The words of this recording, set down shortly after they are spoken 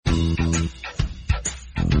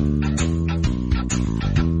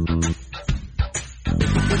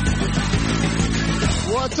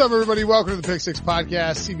What's up, everybody? Welcome to the Pick Six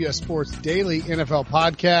Podcast, CBS Sports Daily NFL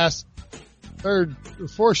Podcast.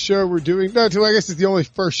 Fourth show we're doing. No, I guess it's the only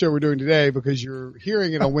first show we're doing today because you're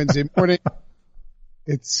hearing it on Wednesday morning.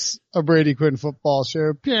 It's a Brady Quinn football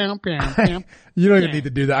show. You don't even need to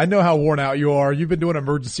do that. I know how worn out you are. You've been doing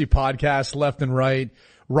emergency podcasts left and right.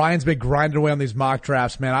 Ryan's been grinding away on these mock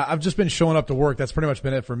drafts, man. I've just been showing up to work. That's pretty much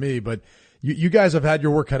been it for me. But you guys have had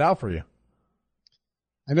your work cut out for you.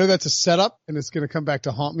 I know that's a setup and it's going to come back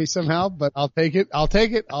to haunt me somehow, but I'll take it. I'm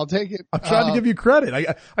trying to give you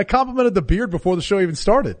credit. I complimented the beard before the show even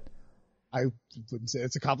started. I wouldn't say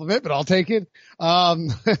it's a compliment, but I'll take it.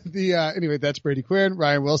 Anyway, that's Brady Quinn.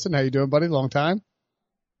 Ryan Wilson, how you doing, buddy? Long time.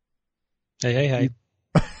 Hey.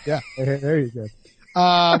 Yeah. Hey, there you go.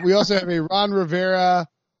 We also have a Ron Rivera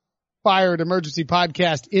Fired Emergency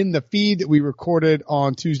podcast in the feed that we recorded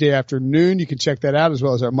on Tuesday afternoon. You can check that out as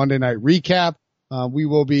well as our Monday night recap. We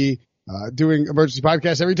will be doing emergency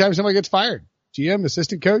podcasts every time somebody gets fired. GM,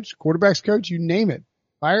 assistant coach, quarterbacks coach, you name it.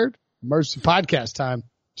 Fired, emergency podcast time.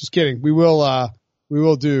 Just kidding. We will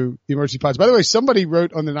do the emergency pods. By the way, somebody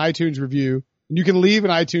wrote on an iTunes review, and you can leave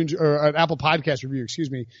an iTunes or an Apple podcast review,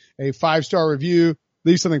 a 5-star review.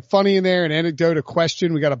 Leave something funny in there, an anecdote, a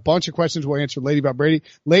question. We got a bunch of questions we'll answer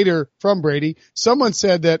later from Brady. Someone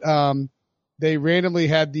said that, they randomly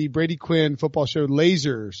had the Brady Quinn football show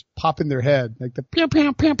lasers pop in their head, like the pew,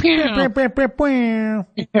 pew, pew, pew.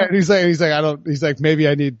 And he's like, maybe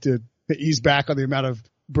I need to ease back on the amount of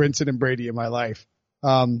Brinson and Brady in my life.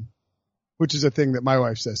 Which is a thing that my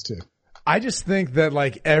wife says too. I just think that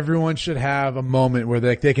like everyone should have a moment where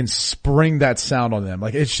they can spring that sound on them.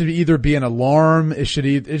 Like it should either be an alarm. It should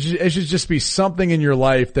just be something in your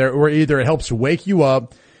life there where either it helps wake you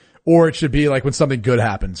up, or it should be like when something good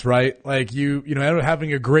happens, right? Like you know,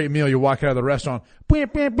 having a great meal, you walk out of the restaurant,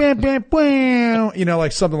 like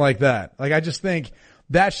something like that. Like I just think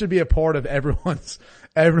that should be a part of everyone's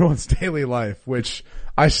daily life, which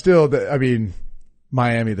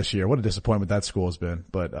Miami this year, what a disappointment that school has been.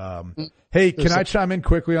 But, hey, can I chime in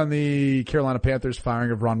quickly on the Carolina Panthers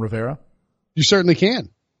firing of Ron Rivera? You certainly can.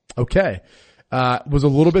 Okay. Was a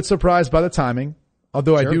little bit surprised by the timing,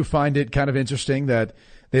 although Sure. I do find it kind of interesting that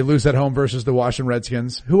they lose at home versus the Washington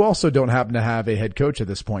Redskins, who also don't happen to have a head coach at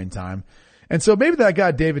this point in time. And so maybe that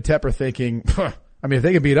got David Tepper thinking, if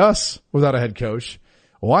they can beat us without a head coach,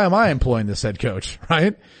 why am I employing this head coach,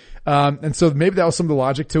 right? And so maybe that was some of the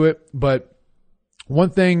logic to it. But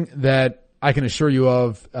one thing that I can assure you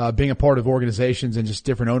of, being a part of organizations and just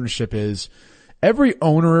different ownership is every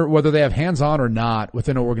owner, whether they have hands on or not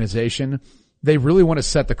within an organization, they really want to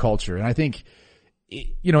set the culture. And I think,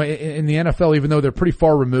 in the NFL, even though they're pretty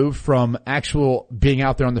far removed from actual being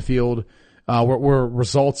out there on the field, where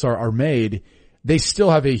results are made, they still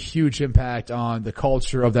have a huge impact on the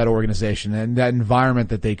culture of that organization and that environment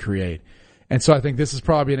that they create. And so I think this is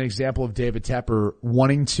probably an example of David Tepper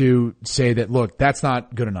wanting to say that, look, that's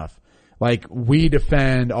not good enough. Like, we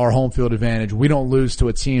defend our home field advantage. We don't lose to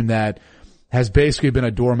a team that has basically been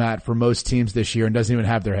a doormat for most teams this year and doesn't even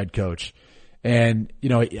have their head coach. And,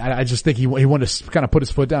 I just think he wanted to kind of put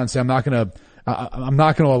his foot down and say, I'm not going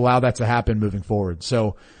to allow that to happen moving forward.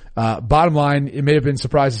 So, bottom line, it may have been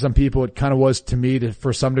surprising to some people. It kind of was to me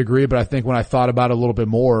for some degree, but I think when I thought about it a little bit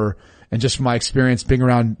more, and just from my experience being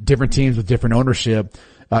around different teams with different ownership,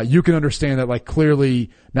 you can understand that, like,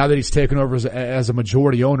 clearly now that he's taken over as a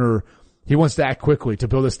majority owner, he wants to act quickly to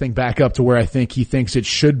build this thing back up to where I think he thinks it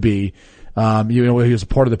should be. He was a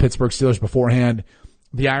part of the Pittsburgh Steelers beforehand.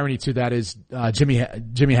 The irony to that is,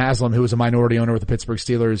 Jimmy Haslam, who was a minority owner with the Pittsburgh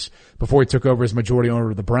Steelers before he took over as majority owner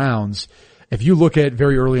of the Browns. If you look at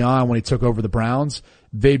very early on when he took over the Browns,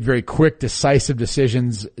 they made very quick, decisive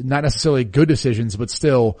decisions, not necessarily good decisions, but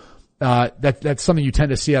still, that's something you tend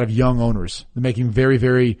to see out of young owners. They're making very,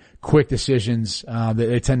 very quick decisions.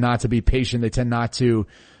 They tend not to be patient. They tend not to,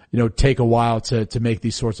 take a while to make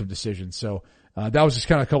these sorts of decisions. So, that was just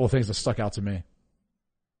kind of a couple of things that stuck out to me.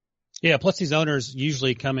 Yeah, plus these owners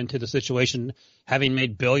usually come into the situation having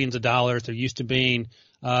made billions of dollars. They're used to being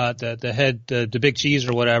the big cheese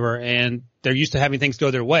or whatever, and they're used to having things go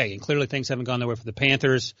their way. And clearly things haven't gone their way for the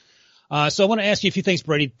Panthers. So I want to ask you a few things,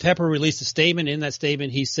 Brady. Tepper released a statement. In that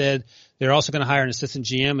statement, he said they're also going to hire an assistant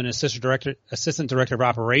GM and assistant director of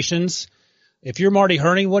operations. If you're Marty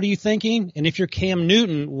Hurney, what are you thinking? And if you're Cam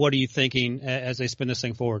Newton, what are you thinking as they spin this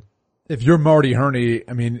thing forward? If you're Marty Hurney,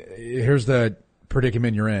 here's the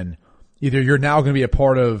predicament you're in. Either you're now going to be a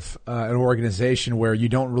part of an organization where you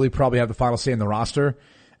don't really probably have the final say in the roster,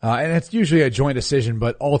 and it's usually a joint decision,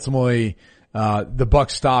 but ultimately the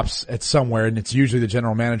buck stops at somewhere, and it's usually the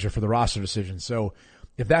general manager for the roster decision. So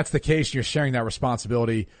if that's the case, you're sharing that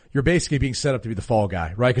responsibility. You're basically being set up to be the fall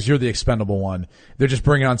guy, right? Because you're the expendable one. They're just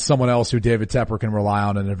bringing on someone else who David Tepper can rely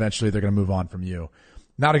on, and eventually they're going to move on from you.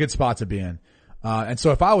 Not a good spot to be in. And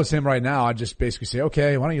so if I was him right now, I'd just basically say,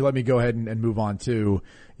 okay, why don't you let me go ahead and move on too?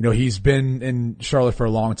 You know, he's been in Charlotte for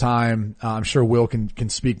a long time. I'm sure Will can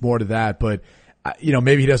speak more to that, but you know,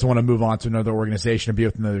 maybe he doesn't want to move on to another organization and be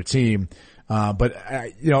with another team. But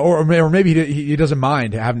you know, or maybe he doesn't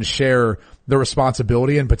mind having to share the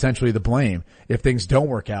responsibility and potentially the blame if things don't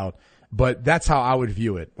work out. But that's how I would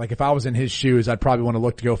view it. Like if I was in his shoes, I'd probably want to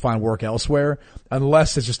look to go find work elsewhere,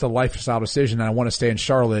 unless it's just a lifestyle decision and I want to stay in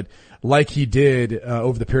Charlotte like he did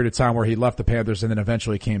over the period of time where he left the Panthers and then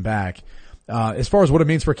eventually came back. As far as what it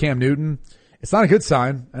means for Cam Newton, it's not a good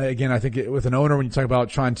sign. Again, I think with an owner, when you talk about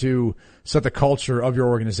trying to set the culture of your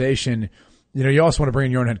organization, you know, you also want to bring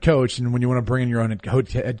in your own head coach. And when you want to bring in your own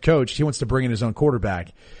head coach, he wants to bring in his own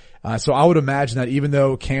quarterback. So I would imagine that even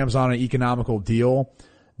though Cam's on an economical deal,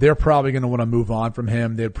 they're probably going to want to move on from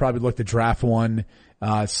him. They'd probably look to draft one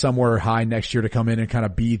somewhere high next year to come in and kind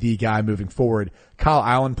of be the guy moving forward. Kyle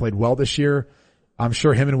Allen played well this year. I'm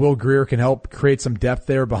sure him and Will Grier can help create some depth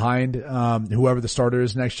there behind whoever the starter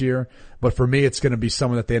is next year. But for me, it's going to be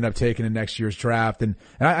someone that they end up taking in next year's draft. And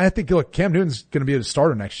I think, look, Cam Newton's going to be the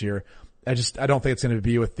starter next year. I don't think it's going to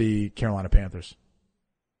be with the Carolina Panthers.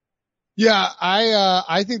 Yeah,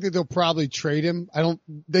 I think that they'll probably trade him.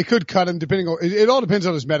 They could cut him depending on, it all depends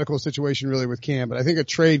on his medical situation really with Cam, but I think a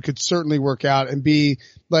trade could certainly work out and be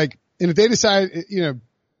like, and if they decide, you know,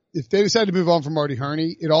 if they decide to move on from Marty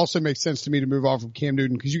Herney, it also makes sense to me to move on from Cam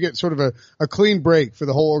Newton because you get sort of a clean break for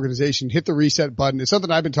the whole organization, hit the reset button. It's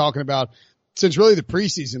something I've been talking about since really the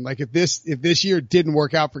preseason. Like if this year didn't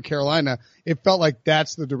work out for Carolina, it felt like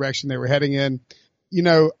that's the direction they were heading in. You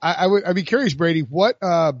know, I'd be curious, Brady, what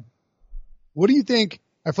do you think?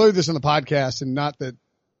 I floated this on the podcast, and not that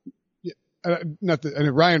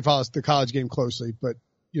Ryan follows the college game closely, but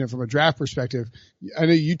you know, from a draft perspective, I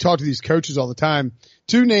know you talk to these coaches all the time.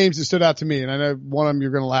 Two names that stood out to me, and I know one of them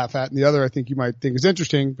you're going to laugh at, and the other I think you might think is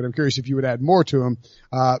interesting, but I'm curious if you would add more to them.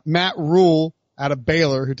 Matt Rule out of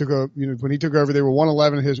Baylor, who when he took over, they were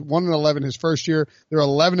 1-11 his first year. They're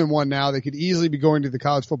 11-1 now. They could easily be going to the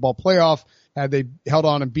college football playoff. Had they held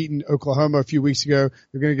on and beaten Oklahoma a few weeks ago,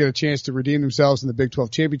 they're going to get a chance to redeem themselves in the Big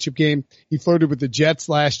 12 championship game. He flirted with the Jets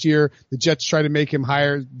last year. The Jets tried to make him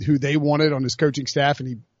hire who they wanted on his coaching staff, and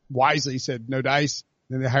he wisely said no dice.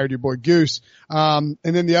 Then they hired your boy Goose. And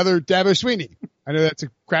then the other, Dabo Swinney. I know that's a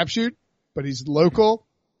crapshoot, but he's local.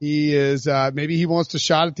 He is, maybe he wants to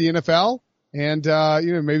shot at the NFL. And,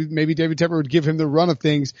 you know, maybe David Tepper would give him the run of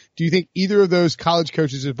things. Do you think either of those college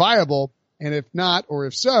coaches is viable? And if not, or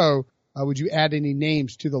if so, would you add any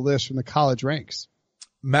names to the list from the college ranks?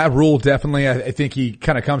 Matt Rule, definitely. I think he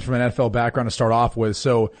kind of comes from an NFL background to start off with.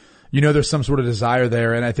 So, you know, there's some sort of desire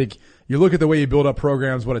there. And I think you look at the way you build up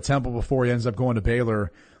programs, what at Temple before he ends up going to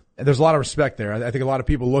Baylor, and there's a lot of respect there. I think a lot of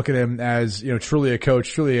people look at him as, you know, truly a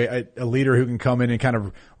coach, truly a leader who can come in and kind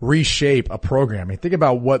of reshape a program. I mean, think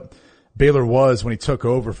about what Baylor was when he took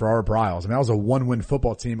over for Art Briles. I mean, that was a one-win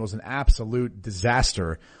football team. It was an absolute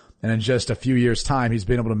disaster. And in just a few years' time, he's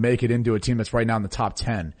been able to make it into a team that's right now in the top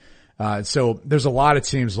 10. So there's a lot of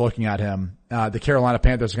teams looking at him. The Carolina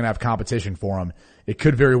Panthers are going to have competition for him. It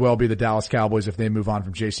could very well be the Dallas Cowboys if they move on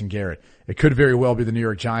from Jason Garrett. It could very well be the New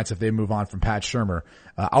York Giants if they move on from Pat Shurmur.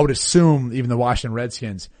 I would assume even the Washington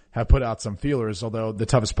Redskins have put out some feelers, although the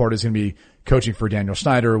toughest part is going to be coaching for Daniel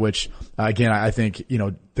Snyder, which, again, I think, you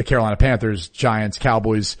know, the Carolina Panthers, Giants,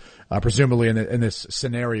 Cowboys, presumably in this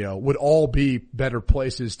scenario would all be better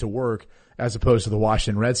places to work as opposed to the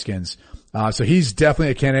Washington Redskins. So he's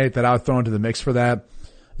definitely a candidate that I would throw into the mix for that.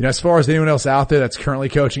 You know, as far as anyone else out there that's currently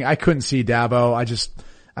coaching, I couldn't see Dabo.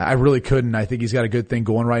 I really couldn't. I think he's got a good thing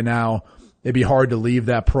going right now. It'd be hard to leave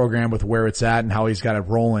that program with where it's at and how he's got it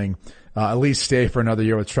rolling. At least stay for another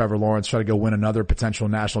year with Trevor Lawrence, try to go win another potential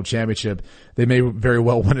national championship. They may very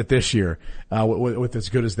well win it this year, with as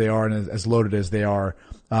good as they are and as loaded as they are.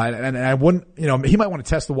 And I wouldn't, you know, he might want to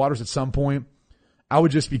test the waters at some point. I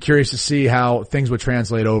would just be curious to see how things would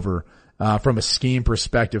translate over, from a scheme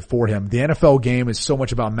perspective for him. The NFL game is so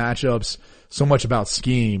much about matchups, so much about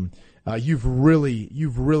scheme. You've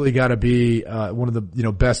really got to be, one of the, you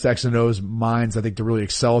know, best X and O's minds, I think, to really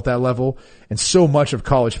excel at that level. And so much of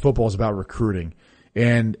college football is about recruiting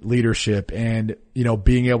and leadership and, you know,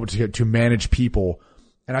 being able to manage people.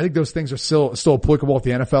 And I think those things are still applicable at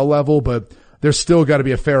the NFL level, but there's still got to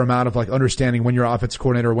be a fair amount of like understanding when your offensive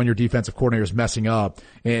coordinator or when your defensive coordinator is messing up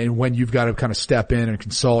and when you've got to kind of step in and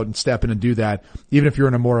consult and step in and do that, even if you're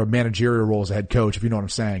in a more managerial role as a head coach, if you know what I'm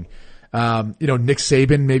saying. Nick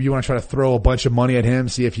Saban, maybe you want to try to throw a bunch of money at him,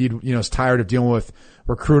 see if he, is tired of dealing with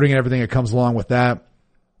recruiting and everything that comes along with that.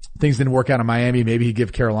 Things didn't work out in Miami. Maybe he'd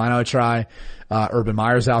give Carolina a try. Urban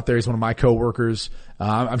Meyer's out there. He's one of my coworkers.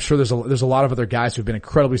 I'm sure there's a lot of other guys who've been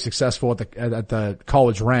incredibly successful at the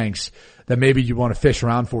college ranks that maybe you want to fish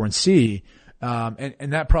around for and see.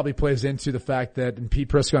 And that probably plays into the fact that, and Pete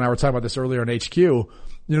Prisco and I were talking about this earlier on HQ,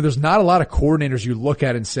 there's not a lot of coordinators you look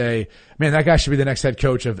at and say, man, that guy should be the next head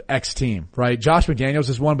coach of X team, right? Josh McDaniels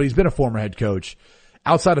is one, but he's been a former head coach.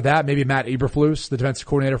 Outside of that, maybe Matt Eberflus, the defensive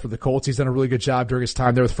coordinator for the Colts. He's done a really good job during his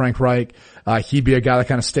time there with Frank Reich. He'd be a guy that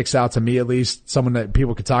kind of sticks out to me, at least someone that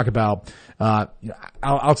people could talk about.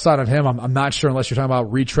 Outside of him, I'm not sure, unless you're talking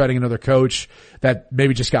about retreading another coach that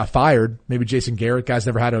maybe just got fired. Maybe Jason Garrett, guy's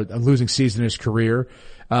never had a losing season in his career.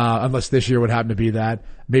 Unless this year would happen to be that.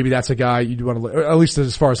 Maybe that's a guy you'd want to, at least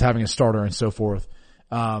as far as having a starter and so forth.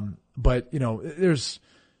 But there's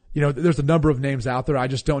a number of names out there. I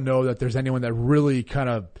just don't know that there's anyone that really kind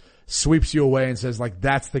of sweeps you away and says, like,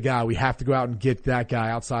 that's the guy. We have to go out and get that guy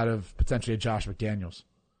outside of potentially a Josh McDaniels.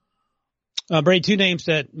 Brady, two names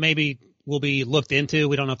that maybe will be looked into.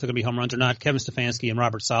 We don't know if they're going to be home runs or not. Kevin Stefanski and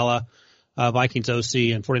Robert Saleh, Vikings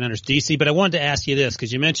OC and 49ers DC. But I wanted to ask you this,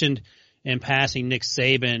 because you mentioned in passing Nick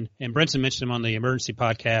Saban, and Brinson mentioned him on the Emergency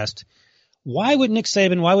podcast. Why would Nick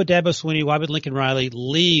Saban, why would Dabo Swinney, why would Lincoln Riley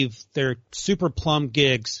leave their super plum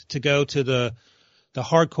gigs to go to the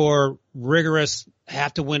hardcore, rigorous,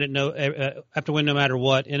 have to win no matter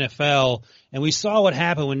what NFL? And we saw what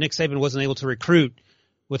happened when Nick Saban wasn't able to recruit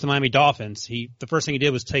with the Miami Dolphins. The first thing he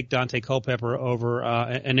did was take Dante Culpepper over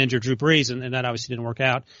an injured Drew Brees, and that obviously didn't work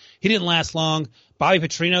out. He didn't last long. Bobby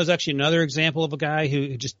Petrino is actually another example of a guy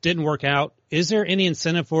who just didn't work out. Is there any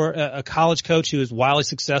incentive for a college coach who is wildly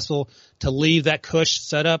successful to leave that cush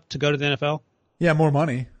setup to go to the NFL? Yeah, more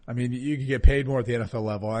money. I mean, you can get paid more at the NFL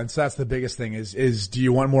level, and so that's the biggest thing is do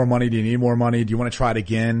you want more money? Do you need more money? Do you want to try it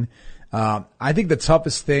again? I think the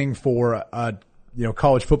toughest thing for a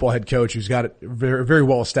college football head coach who's got it very, very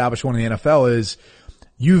well established one in the NFL is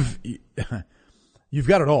you've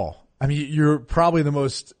got it all. I mean, you're probably the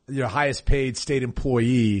most, highest paid state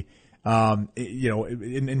employee,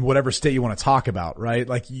 in whatever state you want to talk about, right?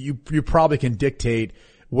 Like you probably can dictate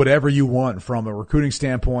whatever you want from a recruiting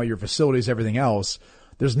standpoint, your facilities, everything else.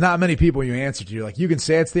 There's not many people you answer to. Like you can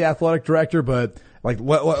say it's the athletic director, but like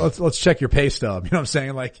let's check your pay stub. You know what I'm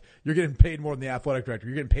saying? Like you're getting paid more than the athletic director.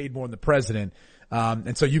 You're getting paid more than the president.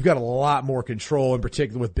 And so you've got a lot more control, in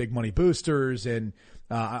particular with big money boosters. And,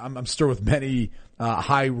 I'm sure with many,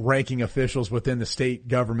 high ranking officials within the state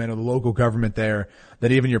government or the local government there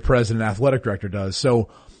that even your president and athletic director does. So,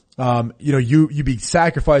 you'd be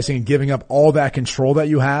sacrificing and giving up all that control that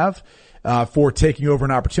you have, for taking over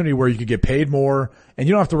an opportunity where you could get paid more and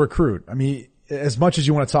you don't have to recruit. I mean, as much as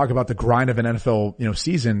you want to talk about the grind of an NFL,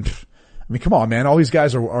 season, I mean, come on, man. All these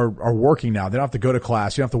guys are working now. They don't have to go to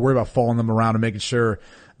class. You don't have to worry about following them around and making sure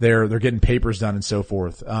they're getting papers done and so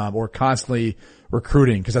forth, or constantly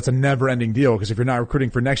recruiting, because that's a never ending deal. Because if you're not recruiting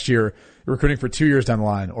for next year, you're recruiting for 2 years down the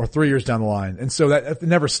line or 3 years down the line. And so that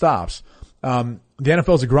never stops. The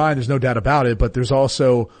NFL is a grind. There's no doubt about it, but there's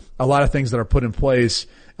also a lot of things that are put in place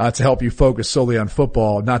to help you focus solely on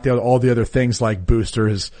football, not all the other things like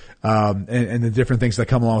boosters, and the different things that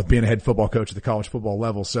come along with being a head football coach at the college football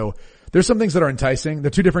level. So there's some things that are enticing.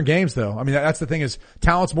 They're two different games though. I mean, that's the thing is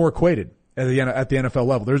talent's more equated at the NFL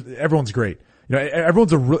level. Everyone's great.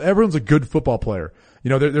 Everyone's a good football player.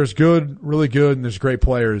 There's good, really good, and there's great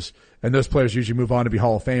players, and those players usually move on to be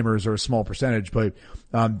Hall of Famers or a small percentage, but,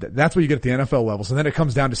 that's what you get at the NFL level. So then it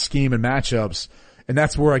comes down to scheme and matchups. And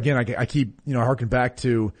that's where, again, I keep, harking back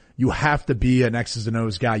to you have to be an X's and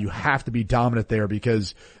O's guy. You have to be dominant there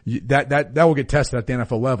because that will get tested at the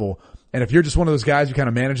NFL level. And if you're just one of those guys who kind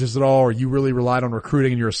of manages it all, or you really relied on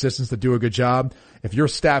recruiting and your assistants to do a good job, if your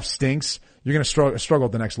staff stinks, you're going to struggle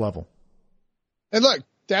at the next level. And look,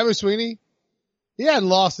 Dabo Swinney, he hadn't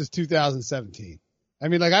lost since 2017. I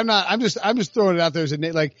mean, like, I'm just throwing it out there as a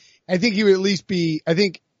name. Like, I think he would at least be, I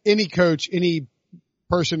think any coach, any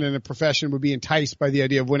person in a profession would be enticed by the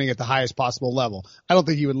idea of winning at the highest possible level. I don't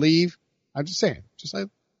think he would leave. I'm just saying, throw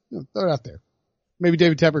it out there. Maybe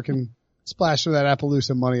David Tepper can splash some of that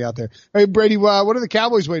Appaloosa money out there. All right, Brady, what are the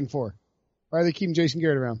Cowboys waiting for? Why are they keeping Jason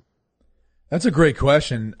Garrett around? That's a great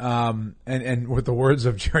question. And with the words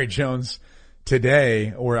of Jerry Jones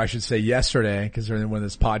today, or I should say yesterday, because when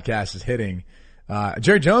this podcast is hitting,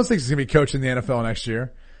 Jerry Jones thinks he's going to be coaching the NFL next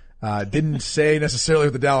year. Didn't say necessarily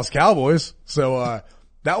with the Dallas Cowboys. So,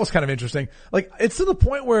 that was kind of interesting. Like, it's to the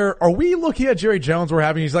point where, are we looking at Jerry Jones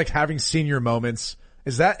he's like having senior moments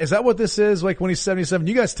Is that what this is? Like when he's 77,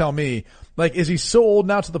 you guys tell me, like, is he so old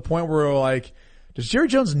now to the point where like, does Jerry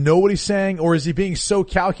Jones know what he's saying, or is he being so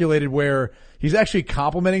calculated where he's actually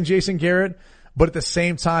complimenting Jason Garrett, but at the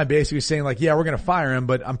same time basically saying like, yeah, we're going to fire him,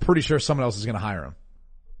 but I'm pretty sure someone else is going to hire him.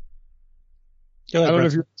 I don't know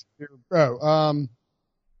if you're,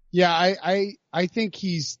 yeah, I think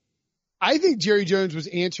Jerry Jones was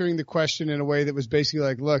answering the question in a way that was basically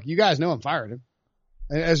like, look, you guys know I'm firing him.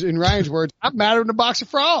 And as in Ryan's words, I'm madder than a box of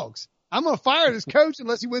frogs. I'm going to fire this coach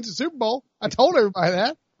unless he wins the Super Bowl. I told everybody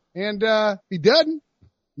that. And, if he doesn't,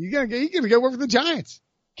 he's going to go work for the Giants.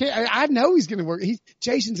 I know he's going to work.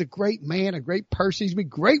 Jason's a great man, a great person. He's been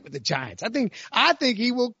great with the Giants. I think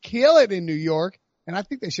he will kill it in New York, and I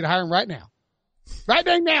think they should hire him right now. Right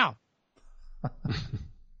dang now.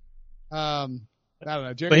 I don't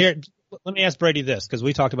know. But here, let me ask Brady this, because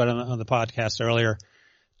we talked about it on the podcast earlier.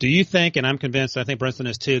 Do you think, and I'm convinced, I think Brinson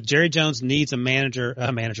is too, Jerry Jones needs a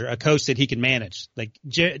coach that he can manage? Like,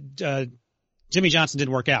 Jimmy Johnson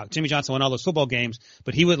didn't work out. Jimmy Johnson won all those football games,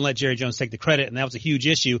 but he wouldn't let Jerry Jones take the credit, and that was a huge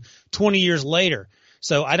issue 20 years later.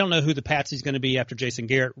 So I don't know who the patsy's going to be after Jason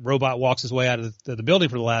Garrett robot walks his way out of the building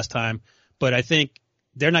for the last time, but I think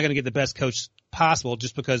they're not going to get the best coach possible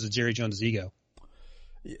just because of Jerry Jones' ego.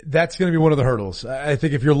 That's going to be one of the hurdles. I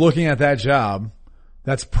think if you're looking at that job,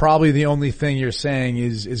 that's probably the only thing you're saying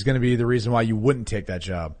is going to be the reason why you wouldn't take that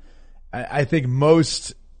job. I think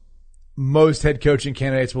most head coaching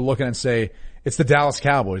candidates will look at it and say, it's the Dallas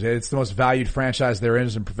Cowboys. It's the most valued franchise there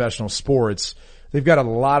is in professional sports. They've got a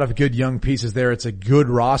lot of good young pieces there. It's a good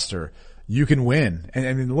roster. You can win. And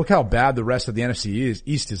I mean, look how bad the rest of the NFC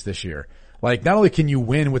East is this year. Like, not only can you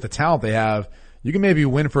win with the talent they have, you can maybe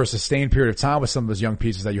win for a sustained period of time with some of those young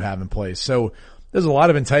pieces that you have in place. So there's a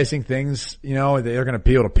lot of enticing things. You know, they're going to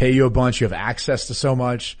be able to pay you a bunch. You have access to so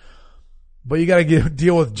much. But you got to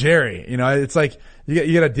deal with Jerry. You know, it's like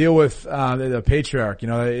you got to deal with the patriarch. You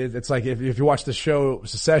know, it's like if you watch the show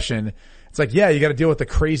Succession, it's like, yeah, you got to deal with the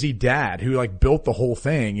crazy dad who like built the whole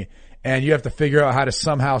thing, and you have to figure out how to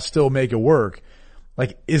somehow still make it work.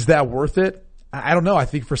 Like, is that worth it? I don't know. I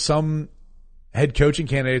think for some head coaching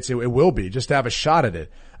candidates, it will be just to have a shot at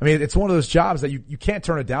it. I mean, it's one of those jobs that you can't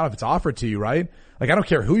turn it down if it's offered to you, right? Like, I don't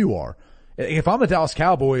care who you are. If I'm the Dallas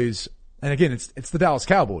Cowboys, and again, it's the Dallas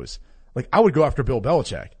Cowboys. Like, I would go after Bill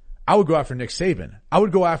Belichick. I would go after Nick Saban. I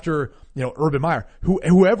would go after, Urban Meyer.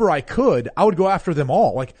 Whoever I could, I would go after them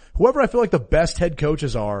all. Like, whoever I feel like the best head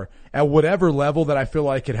coaches are at whatever level that I feel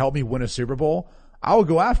like could help me win a Super Bowl, I would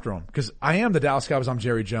go after them. Cause I am the Dallas Cowboys. I'm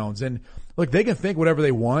Jerry Jones. And look, they can think whatever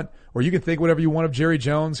they want, or you can think whatever you want of Jerry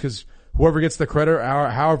Jones, cause whoever gets the credit,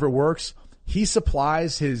 however it works, he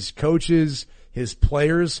supplies his coaches, his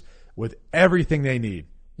players with everything they need.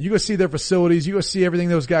 You go see their facilities. You go see everything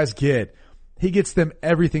those guys get. He gets them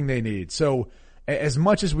everything they need. So as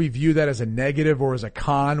much as we view that as a negative or as a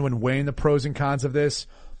con when weighing the pros and cons of this,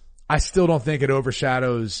 I still don't think it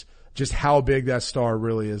overshadows just how big that star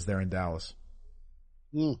really is there in Dallas.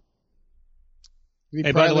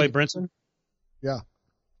 Hey, by the way, Brinson? Yeah.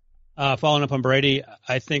 Following up on Brady,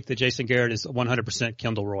 I think that Jason Garrett is 100%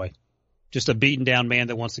 Kendall Roy. Just a beaten down man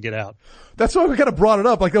that wants to get out. That's why we kind of brought it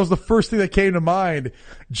up. Like, that was the first thing that came to mind.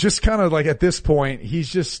 Just kind of like at this point,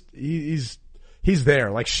 he's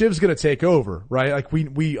there. Like, Shiv's going to take over, right? Like, or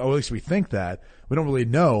at least we think that. We don't really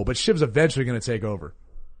know, but Shiv's eventually going to take over.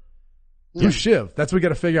 Who's Shiv? That's what we got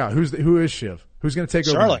to figure out. Who is Shiv? Who's going to take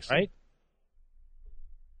over next? Right?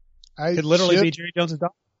 Could literally be Jerry Jones'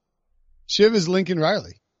 dog. Shiv is Lincoln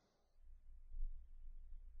Riley.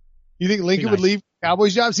 You think Lincoln would leave the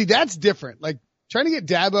Cowboys job? See, that's different. Like, trying to get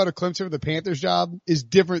Dabo to Clemson for the Panthers job is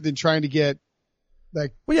different than trying to get,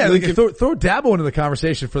 like, well, yeah, like, throw Dabo into the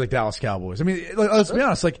conversation for the Dallas Cowboys. I mean, like, let's be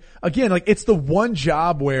honest. Like, again, like, it's the one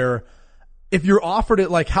job where if you're offered it,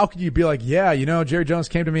 like, how could you be like, yeah, Jerry Jones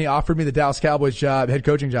came to me, offered me the Dallas Cowboys job, head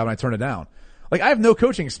coaching job, and I turned it down. Like, I have no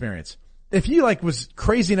coaching experience. If he like was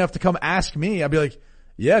crazy enough to come ask me, I'd be like,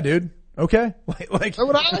 yeah, dude, okay. Like, so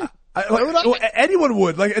would I? Anyone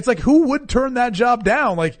would. Like, it's like, who would turn that job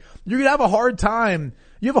down? Like, you're gonna have a hard time.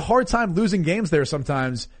 You have a hard time losing games there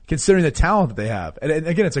sometimes, considering the talent that they have. And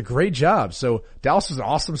again, it's a great job. So Dallas is an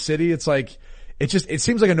awesome city. It's like, it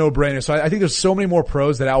seems like a no-brainer. So I think there's so many more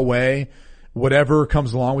pros that outweigh whatever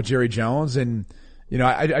comes along with Jerry Jones. And,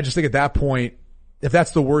 I just think at that point, if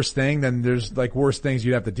that's the worst thing, then there's like worse things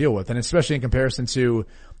you'd have to deal with. And especially in comparison to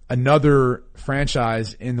another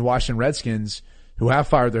franchise in the Washington Redskins who have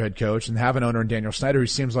fired their head coach and have an owner in Daniel Snyder who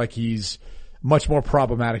seems like he's much more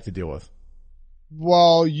problematic to deal with.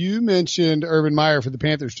 Well, you mentioned Urban Meyer for the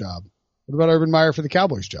Panthers job. What about Urban Meyer for the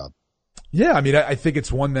Cowboys job? Yeah, I mean, I think it's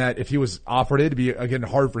one that if he was offered it, it'd be, again,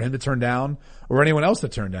 hard for him to turn down or anyone else to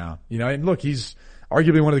turn down. You know, and look, he's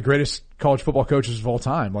arguably one of the greatest college football coaches of all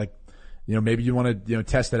time. Like, you know, maybe you want to,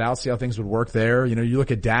 test it out, see how things would work there. You know, you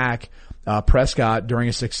look at Dak Prescott during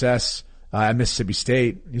his success at Mississippi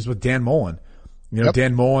State. He's with Dan Mullen. You know,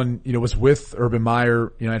 Dan Mullen, was with Urban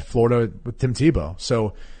Meyer, at Florida with Tim Tebow.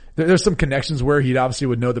 So there's some connections where he obviously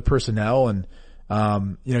would know the personnel and,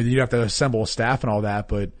 you'd have to assemble a staff and all that,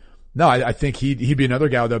 but no, I think he'd be another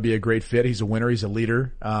guy that would be a great fit. He's a winner. He's a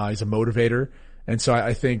leader. He's a motivator. And so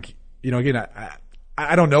I think, again,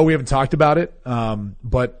 I don't know. We haven't talked about it.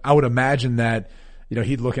 But I would imagine that,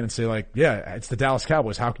 he'd look in and say like, yeah, it's the Dallas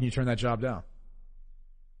Cowboys. How can you turn that job down?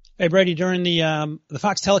 Hey, Brady, during the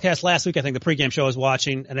Fox telecast last week, I think the pregame show I was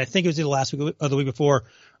watching, and I think it was either last week or the week before,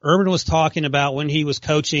 Urban was talking about when he was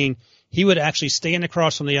coaching, he would actually stand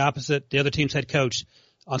across from the other team's head coach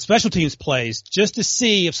on special teams plays just to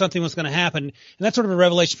see if something was going to happen. And that's sort of a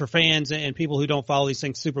revelation for fans and people who don't follow these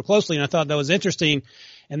things super closely. And I thought that was interesting.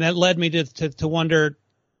 And that led me to wonder,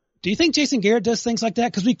 do you think Jason Garrett does things like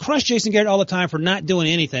that? Because we crush Jason Garrett all the time for not doing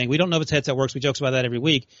anything. We don't know if his headset works. We joke about that every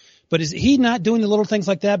week. But is he not doing the little things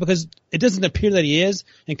like that? Because it doesn't appear that he is.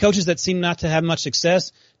 And coaches that seem not to have much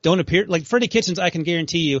success don't appear. Like Freddie Kitchens, I can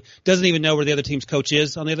guarantee you, doesn't even know where the other team's coach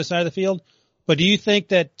is on the other side of the field. But do you think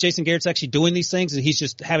that Jason Garrett's actually doing these things and he's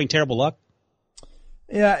just having terrible luck?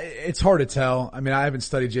 Yeah, it's hard to tell. I mean, I haven't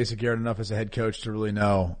studied Jason Garrett enough as a head coach to really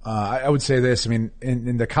know. I would say this. I mean,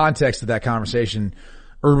 in the context of that conversation,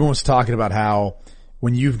 Urban was talking about how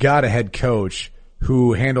when you've got a head coach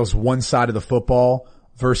who handles one side of the football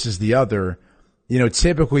versus the other,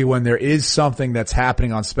 typically when there is something that's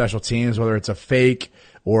happening on special teams, whether it's a fake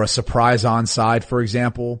or a surprise onside, for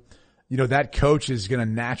example, that coach is going to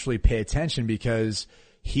naturally pay attention because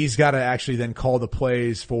he's got to actually then call the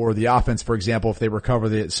plays for the offense, for example, if they recover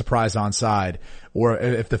the surprise onside or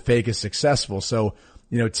if the fake is successful. So,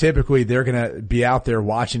 typically they're going to be out there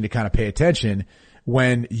watching to kind of pay attention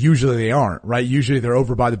when usually they aren't, right? Usually they're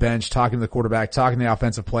over by the bench talking to the quarterback, talking to the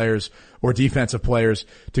offensive players or defensive players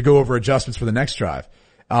to go over adjustments for the next drive.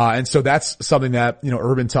 And so that's something that,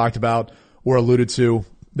 Urban talked about or alluded to.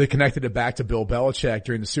 They connected it back to Bill Belichick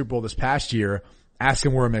during the Super Bowl this past year,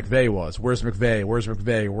 asking where McVay was. Where's McVay? Where's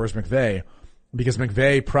McVay? Where's McVay? Because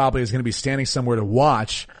McVay probably is going to be standing somewhere to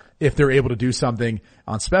watch if they're able to do something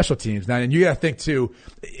on special teams. Now, and you got to think too,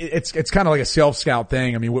 it's kind of like a self-scout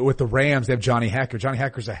thing. I mean, with the Rams, they have Johnny Hekker. Johnny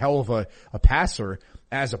Hecker's a hell of a passer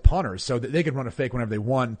as a punter, so that they could run a fake whenever they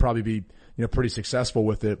want and probably be, pretty successful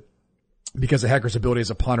with it because of Hecker's ability as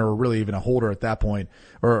a punter or really even a holder at that point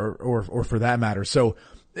or for that matter. So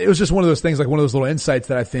it was just one of those things, like one of those little insights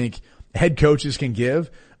that I think head coaches can give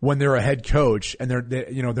when they're a head coach and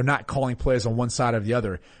they're not calling plays on one side or the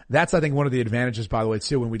other. That's, I think, one of the advantages, by the way,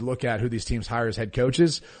 too, when we look at who these teams hire as head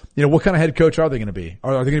coaches. What kind of head coach are they going to be?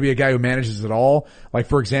 Are they going to be a guy who manages it all? Like,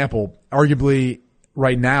 for example, arguably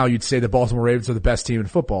right now you'd say the Baltimore Ravens are the best team in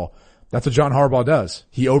football. That's what John Harbaugh does.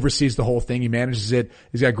 He oversees the whole thing. He manages it.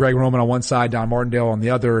 He's got Greg Roman on one side, Don Martindale on the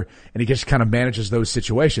other, and he just kind of manages those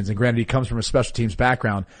situations. And granted, he comes from a special teams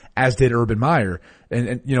background, as did Urban Meyer.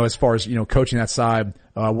 And as far as, coaching that side,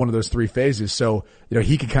 one of those three phases. So,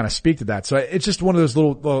 he can kind of speak to that. So it's just one of those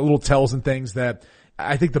little tells and things that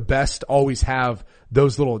I think the best always have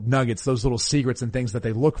those little nuggets, those little secrets and things that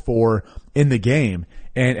they look for in the game.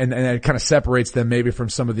 And it kind of separates them maybe from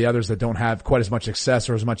some of the others that don't have quite as much success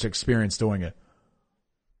or as much experience doing it.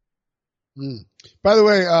 By the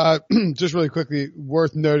way, just really quickly,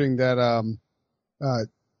 worth noting that,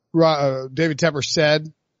 David Tepper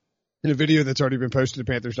said in a video that's already been posted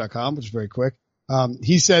to Panthers.com, which is very quick.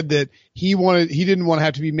 He said that he didn't want to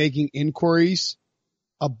have to be making inquiries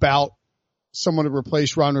about someone to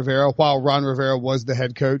replace Ron Rivera while Ron Rivera was the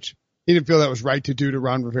head coach. He didn't feel that was right to do to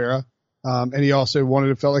Ron Rivera. And he also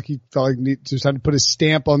felt like he just had to put his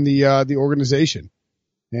stamp on the organization.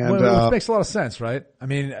 And, which makes a lot of sense, right? I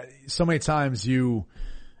mean, so many times you're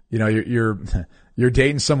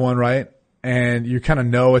dating someone, right? And you kind of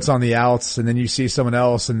know it's on the outs, and then you see someone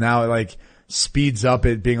else, and now it like speeds up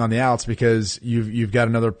it being on the outs because you've got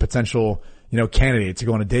another potential, candidate to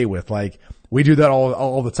go on a date with. Like, we do that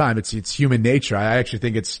all the time. It's human nature. I actually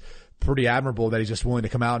think it's pretty admirable that he's just willing to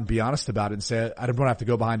come out and be honest about it and say, I don't want to have to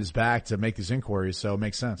go behind his back to make these inquiries. So it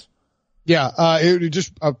makes sense. Yeah.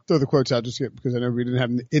 I'll throw the quotes out because I know we didn't have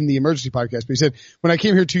them in the emergency podcast, but he said, when I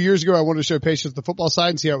came here 2 years ago, I wanted to show patience the football side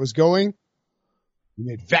and see how it was going. We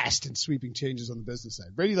made vast and sweeping changes on the business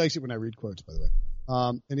side. Brady likes it when I read quotes, by the way.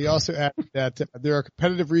 And he also added that there are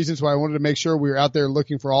competitive reasons why I wanted to make sure we were out there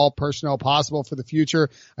looking for all personnel possible for the future.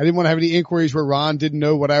 I didn't want to have any inquiries where Ron didn't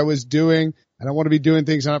know what I was doing. I don't want to be doing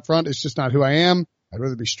things up front. It's just not who I am. I'd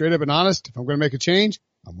rather be straight up and honest. If I'm going to make a change,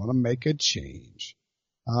 I'm going to make a change.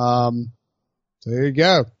 So there you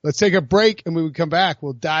go. Let's take a break, and when we come back,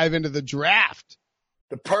 we'll dive into the draft.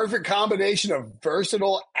 The perfect combination of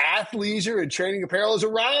versatile athleisure and training apparel has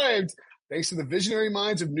arrived. Thanks to the visionary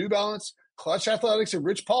minds of New Balance, Clutch Athletics, and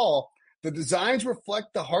Rich Paul, the designs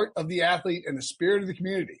reflect the heart of the athlete and the spirit of the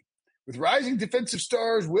community. With rising defensive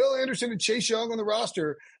stars Will Anderson and Chase Young on the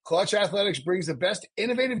roster, Clutch Athletics brings the best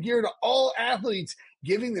innovative gear to all athletes,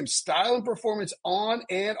 giving them style and performance on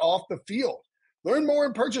and off the field. Learn more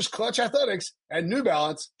and purchase Clutch Athletics at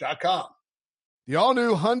NewBalance.com. The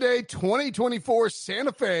all-new Hyundai 2024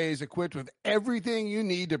 Santa Fe is equipped with everything you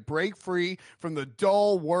need to break free from the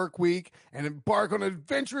dull work week and embark on an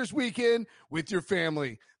adventurous weekend with your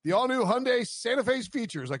family. The all-new Hyundai Santa Fe's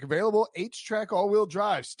features like available H-Track all-wheel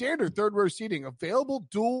drive, standard third-row seating, available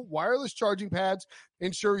dual wireless charging pads,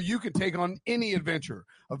 ensure you can take on any adventure.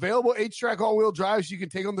 Available H-Track all-wheel drives so you can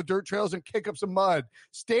take on the dirt trails and kick up some mud.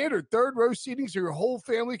 Standard third-row seating so your whole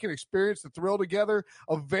family can experience the thrill together.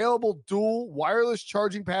 Available dual wireless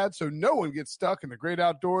charging pads so no one gets stuck in the great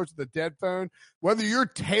outdoors with a dead phone. Whether you're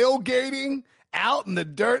tailgating out in the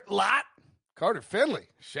dirt lot, Carter Finley,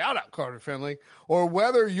 shout out Carter Finley, or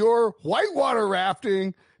whether you're whitewater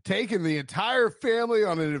rafting, taking the entire family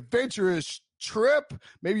on an adventurous trip,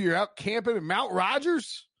 maybe you're out camping in Mount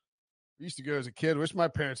Rogers. I used to go as a kid. Wish my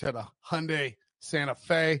parents had a Hyundai Santa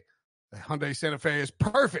Fe. The Hyundai Santa Fe is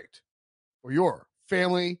perfect for your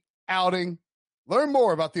family outing. Learn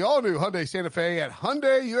more about the all-new Hyundai Santa Fe at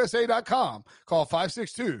HyundaiUSA.com. Call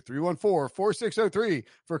 562-314-4603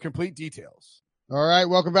 for complete details. All right.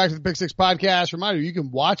 Welcome back to the Pick Six Podcast. Reminder, you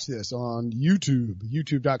can watch this on YouTube,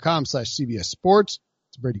 youtube.com/CBS Sports.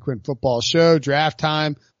 It's a Brady Quinn football show, draft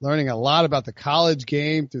time, learning a lot about the college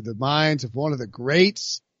game through the minds of one of the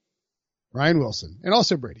greats, Ryan Wilson, and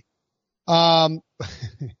also Brady.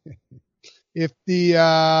 If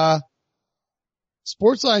the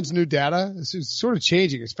Sportsline's new data, this is sort of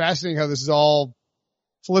changing. It's fascinating how this is all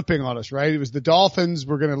flipping on us, right? It was the Dolphins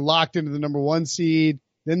were going to locked into the number 1 seed.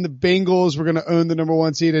 Then the Bengals were going to own the number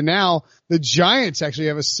 1 seed. And now the Giants actually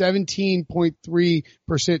have a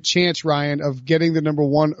 17.3% chance, Ryan, of getting the number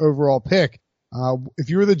 1 overall pick.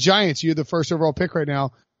 If you were the Giants, you had the first overall pick right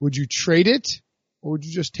now. Would you trade it or would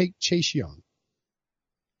you just take Chase Young?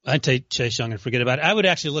 I'd take Chase Young and forget about it. I would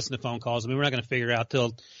actually listen to phone calls. I mean, we're not going to figure out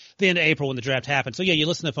till the end of April when the draft happens. So yeah, you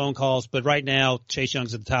listen to phone calls, but right now Chase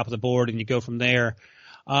Young's at the top of the board and you go from there.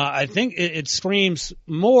 I think it screams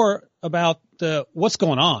more about what's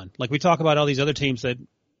going on. Like we talk about all these other teams that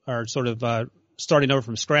are sort of starting over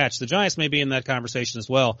from scratch. The Giants may be in that conversation as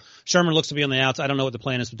well. Sherman looks to be on the outs. I don't know what the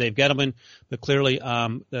plan is with Dave Gettleman, but clearly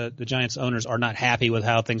the Giants owners are not happy with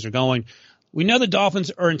how things are going. We know the Dolphins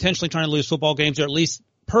are intentionally trying to lose football games or at least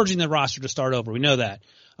purging the roster to start over. We know that.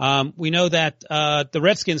 We know that the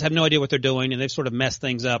Redskins have no idea what they're doing and they've sort of messed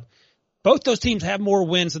things up. Both those teams have more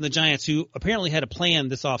wins than the Giants, who apparently had a plan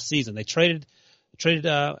this offseason. They traded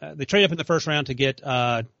up in the first round to get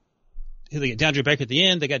DeAndre Baker at the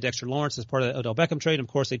end. They got Dexter Lawrence as part of the Odell Beckham trade. Of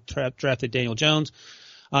course, they drafted Daniel Jones.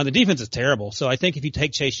 The defense is terrible. So I think if you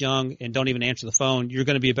take Chase Young and don't even answer the phone, you're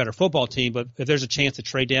going to be a better football team. But if there's a chance to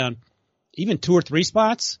trade down even 2 or 3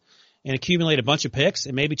 spots and accumulate a bunch of picks,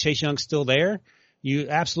 and maybe Chase Young's still there, you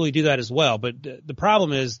absolutely do that as well. But the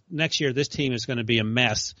problem is next year this team is going to be a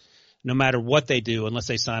mess no matter what they do unless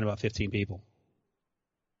they sign about 15 people.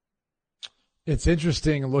 It's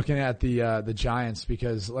interesting looking at the Giants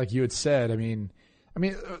because, like you had said, I mean,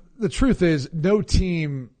 the truth is no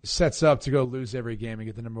team sets up to go lose every game and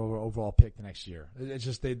get the number 1 overall pick the next year. It's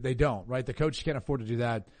just they don't, right? The coach can't afford to do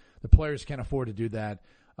that. The players can't afford to do that.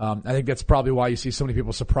 I think that's probably why you see so many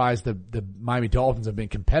people surprised the Miami Dolphins have been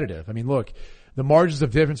competitive. I mean, look, the margins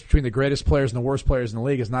of difference between the greatest players and the worst players in the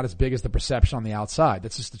league is not as big as the perception on the outside.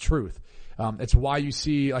 That's just the truth. It's why you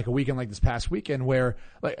see like a weekend like this past weekend where,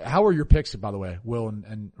 like, how were your picks, by the way, Will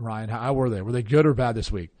and Ryan? How were they? Were they good or bad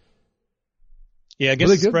this week? Yeah,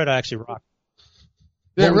 against the spread, I actually rocked.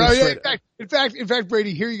 Yeah, right. In fact,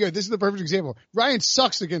 Brady, here you go. This is the perfect example. Ryan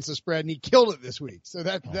sucks against the spread and he killed it this week. So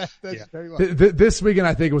that's very well. This weekend,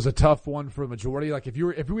 I think, was a tough one for the majority. Like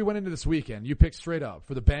if we went into this weekend, you picked straight up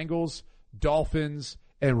for the Bengals, Dolphins,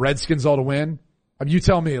 and Redskins all to win. I mean, you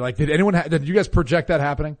tell me, like, did you guys project that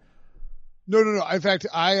happening? No. In fact,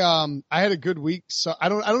 I had a good week. So I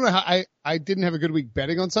don't know how I didn't have a good week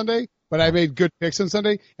betting on Sunday, but I made good picks on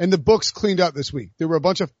Sunday and the books cleaned up this week. There were a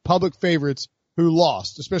bunch of public favorites who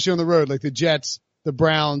lost, especially on the road, like the Jets the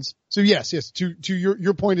Browns. So yes, to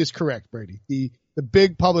your point is correct, Brady. The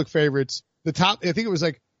big public favorites, the top, I think it was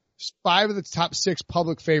like 5 of the top 6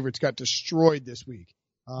 public favorites got destroyed this week.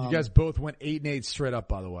 You guys both went 8-8 straight up,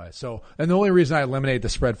 by the way. So, and the only reason I eliminated the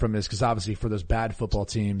spread from this, because obviously for those bad football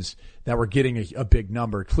teams that were getting a big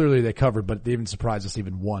number, clearly they covered, but they even surprised us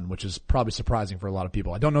even won, which is probably surprising for a lot of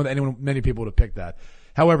people. I don't know that many people would have picked that.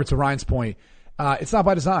 However, to Ryan's point, it's not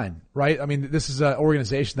by design, right? I mean, this is an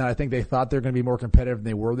organization that I think they thought they're going to be more competitive than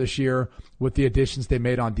they were this year with the additions they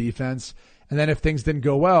made on defense. And then if things didn't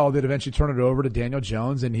go well, they'd eventually turn it over to Daniel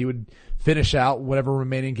Jones, and he would finish out whatever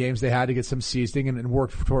remaining games they had to get some seasoning and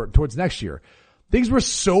work towards next year. Things were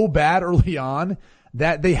so bad early on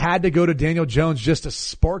that they had to go to Daniel Jones just to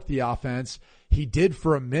spark the offense. He did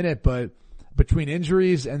for a minute, but between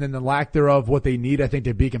injuries and then the lack thereof what they need, I think,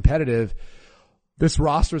 to be competitive, this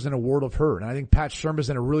roster is in a world of hurt. And I think Pat Shermer's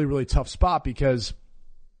in a really, really tough spot because,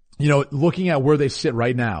 looking at where they sit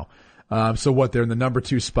right now, so what, they're in the number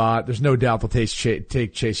 2 spot. There's no doubt they'll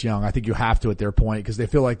take Chase Young. I think you have to at their point because they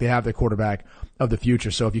feel like they have the quarterback of the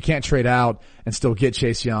future. So if you can't trade out and still get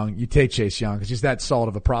Chase Young, you take Chase Young because he's that solid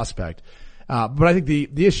of a prospect. But I think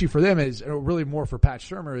the issue for them is, or really more for Pat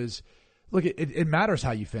Shermer is, look, it matters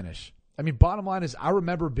how you finish. I mean, bottom line is I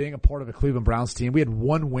remember being a part of a Cleveland Browns team. We had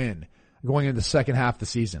 1 win going into the second half of the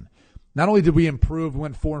season. Not only did we improve, we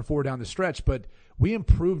went 4-4 down the stretch, but we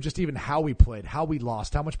improved just even how we played, how we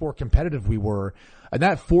lost, how much more competitive we were. And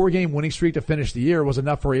that 4-game winning streak to finish the year was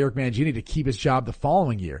enough for Eric Mangini to keep his job the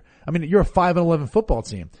following year. I mean, you're a 5-11 football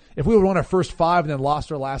team. If we would have won our first 5 and then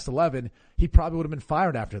lost our last 11, he probably would have been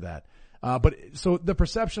fired after that. But so the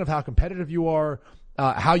perception of how competitive you are,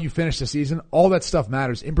 how you finish the season, all that stuff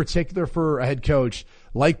matters. In particular for a head coach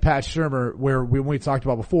like Pat Shermer, where we talked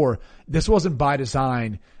about before, this wasn't by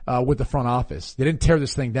design with the front office. They didn't tear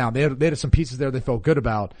this thing down. They had some pieces there they felt good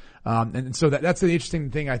about. And so that's the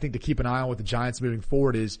interesting thing I think to keep an eye on with the Giants moving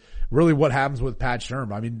forward is really what happens with Pat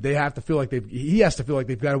Shermer. I mean, he has to feel like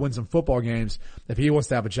they've got to win some football games if he wants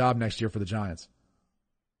to have a job next year for the Giants.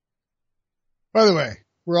 By the way,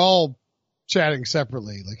 we're all chatting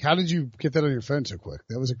separately. Like, how did you get that on your phone so quick?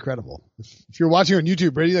 That was incredible. If you're watching on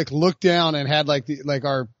YouTube, Brady looked down and had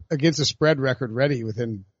our against the spread record ready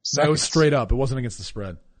within seconds. That was straight up. It wasn't against the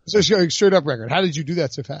spread. So straight up record. How did you do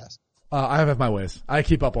that so fast? I have my ways. I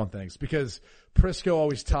keep up on things because Prisco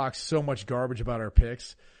always talks so much garbage about our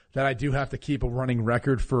picks that I do have to keep a running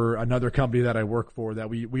record for another company that I work for that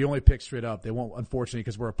we only pick straight up. They won't, unfortunately,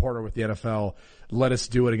 because we're a partner with the NFL, let us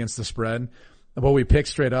do it against the spread. But we picked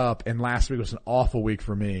straight up, and last week was an awful week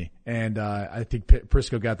for me. And I think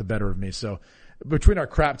Prisco got the better of me. So between our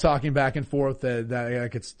crap talking back and forth, that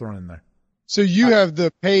gets thrown in there. So you have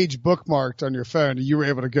the page bookmarked on your phone. You were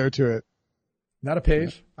able to go to it. Not a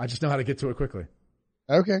page. I just know how to get to it quickly.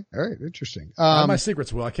 Okay. All right. Interesting. My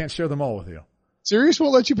secrets, Will. I can't share them all with you. Sirius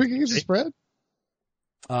won't let you pick against the spread?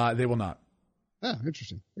 They will not. Oh,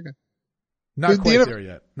 interesting. Okay. Not quite there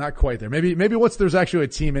yet. Not quite there. Maybe once there's actually a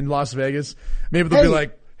team in Las Vegas, maybe they'll be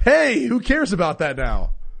like, hey, who cares about that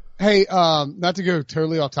now? Hey, not to go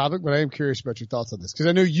totally off topic, but I am curious about your thoughts on this. Cause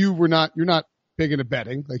I know you're not big into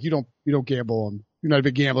betting. Like you don't gamble on, you're not a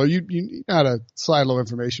big gambler. You know how to slide a little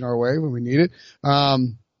information our way when we need it.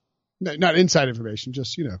 Not inside information,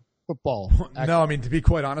 just, football. No, I mean, to be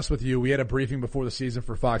quite honest with you, we had a briefing before the season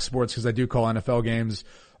for Fox Sports because I do call NFL games.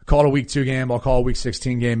 I call it a week 2 game. I'll call a week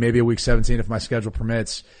 16 game, maybe a week 17 if my schedule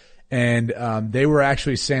permits. And they were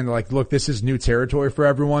actually saying, like, look, this is new territory for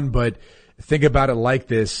everyone, but think about it like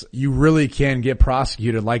this. You really can get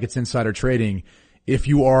prosecuted like it's insider trading if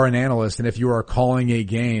you are an analyst and if you are calling a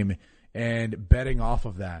game and betting off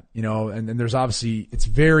of that, and there's obviously, it's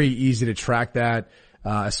very easy to track that.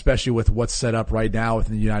 Especially with what's set up right now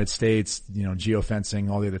within the United States, geofencing,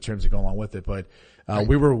 all the other terms that go along with it. But,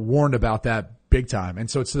 we were warned about that big time. And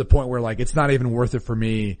so it's to the point where it's not even worth it for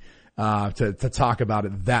me, to talk about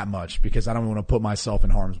it that much because I don't want to put myself in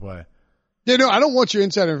harm's way. Yeah, no, I don't want your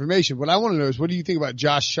insider information. What I want to know is what do you think about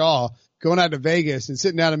Josh Shaw going out to Vegas and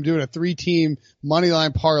sitting down and doing a 3-team money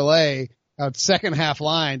line parlay out second half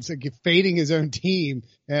lines, fading his own team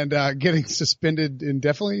and, getting suspended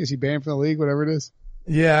indefinitely? Is he banned from the league, whatever it is?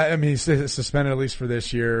 Yeah, I mean, he's suspended at least for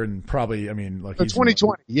this year and probably, he's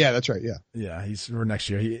 2020. Yeah, that's right. Yeah. Yeah, he's for next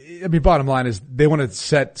year. Bottom line is they want to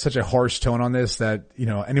set such a harsh tone on this that,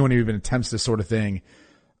 anyone who even attempts this sort of thing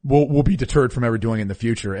will be deterred from ever doing it in the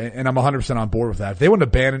future. And I'm 100% on board with that. If they want to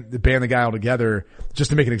ban the guy altogether just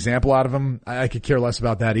to make an example out of him, I could care less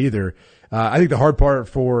about that either. I think the hard part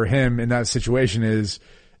for him in that situation is,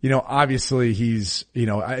 obviously he's,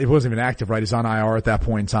 it wasn't even active, right? He's on IR at that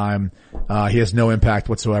point in time. He has no impact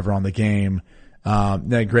whatsoever on the game.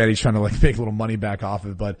 Then granted, he's trying to like make a little money back off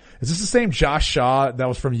of it, but is this the same Josh Shaw that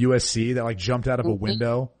was from USC that like jumped out of a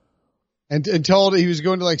window? And told he was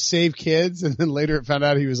going to like save kids, and then later it found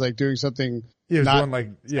out he was like doing something. He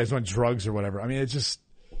was doing drugs or whatever. I mean,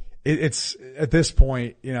 it's at this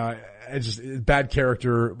point, it's just bad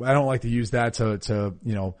character. I don't like to use that to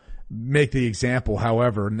make the example.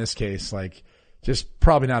 However, in this case, like just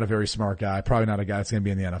probably not a very smart guy, probably not a guy that's going to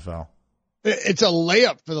be in the NFL. It's a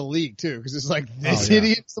layup for the league too, because it's like this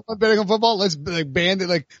idiot's the one betting on football. Let's like ban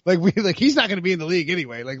it. He's not going to be in the league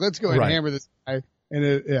anyway. Like let's go ahead and hammer this guy.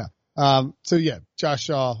 And Josh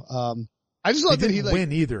Shaw. I just love that he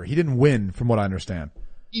win either. He didn't win, from what I understand.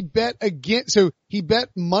 He bet again. So he bet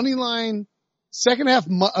money line second half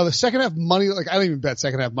money. Like I don't even bet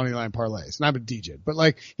second half money line parlays, and I'm a DJ. But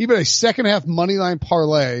like he bet a second half money line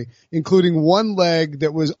parlay, including one leg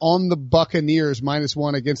that was on the Buccaneers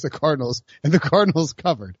 -1 against the Cardinals, and the Cardinals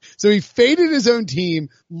covered. So he faded his own team,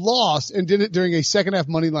 lost, and did it during a second half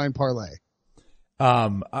money line parlay.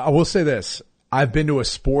 I will say this. I've been to a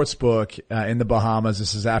sports book in the Bahamas.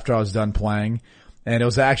 This is after I was done playing, and it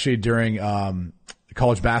was actually during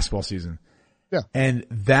college basketball season. Yeah. And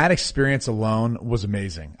that experience alone was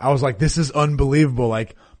amazing. I was like, this is unbelievable.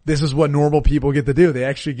 Like, this is what normal people get to do. They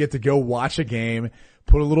actually get to go watch a game,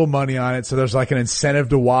 put a little money on it, so there's like an incentive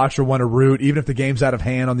to watch or want to root, even if the game's out of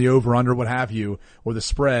hand on the over-under, what have you, or the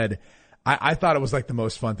spread. I thought it was like the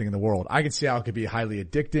most fun thing in the world. I can see how it could be highly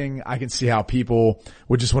addicting. I can see how people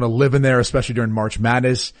would just want to live in there, especially during March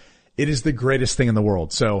Madness. It is the greatest thing in the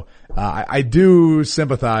world. So, I do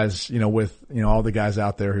sympathize, with, all the guys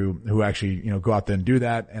out there who actually, go out there and do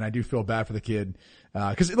that. And I do feel bad for the kid.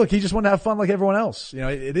 Cause look, he just wanted to have fun like everyone else.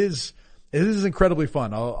 It is incredibly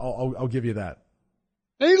fun. I'll give you that.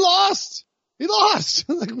 And he lost.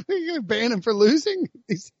 Like, are you going to ban him for losing?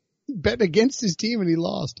 He's betting against his team and he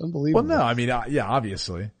lost. Unbelievable. Well, no, I mean,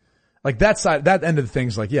 obviously. Like that end of the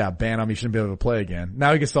thing's like, ban him. He shouldn't be able to play again.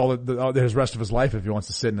 Now he gets all his rest of his life if he wants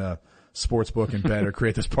to sit in a sports book and bet or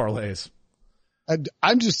create those parlays.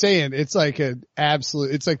 I'm just saying, it's like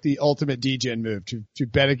it's like the ultimate DGen move to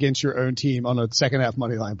bet against your own team on a second half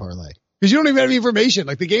money line parlay. Cause you don't even have any information.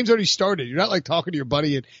 Like the game's already started. You're not like talking to your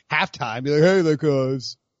buddy at halftime. You're like, hey,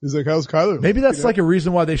 he's like, how's Kyler? Maybe that's like a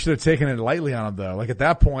reason why they should have taken it lightly on him though. Like at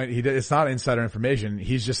that point, it's not insider information.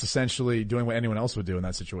 He's just essentially doing what anyone else would do in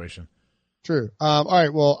that situation. True. All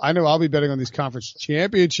right. Well, I know I'll be betting on these conference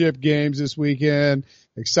championship games this weekend.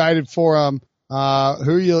 Excited for them. Who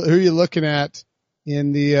are you looking at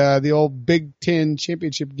in the old Big Ten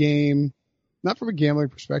championship game? Not from a gambling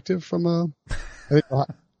perspective,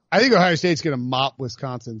 I think Ohio State's going to mop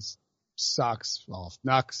Wisconsin's socks off,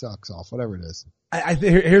 whatever it is.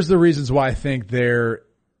 Here's the reasons why I think there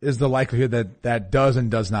is the likelihood that does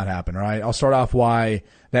and does not happen, right? I'll start off why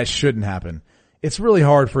that shouldn't happen. It's really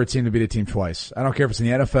hard for a team to beat a team twice. I don't care if it's in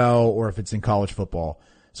the NFL or if it's in college football.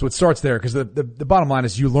 So it starts there because the bottom line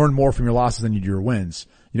is you learn more from your losses than you do your wins.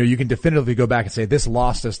 You can definitively go back and say this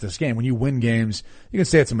lost us this game. When you win games, you can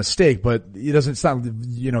say it's a mistake, but it's not,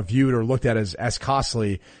 viewed or looked at as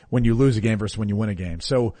costly when you lose a game versus when you win a game.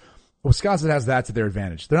 So Wisconsin has that to their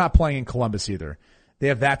advantage. They're not playing in Columbus either. They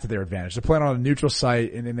have that to their advantage. They're playing on a neutral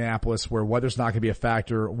site in Indianapolis where weather's not going to be a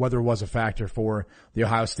factor. Weather was a factor for the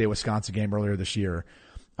Ohio State-Wisconsin game earlier this year.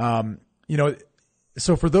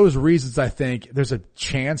 So for those reasons, I think there's a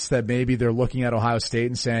chance that maybe they're looking at Ohio State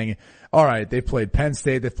and saying, all right, they played Penn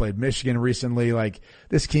State, they've played Michigan recently. Like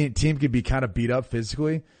this team could be kind of beat up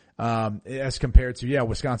physically, as compared to,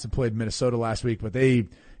 Wisconsin played Minnesota last week, but they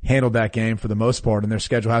handled that game for the most part and their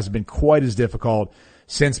schedule hasn't been quite as difficult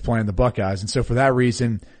since playing the Buckeyes. And so for that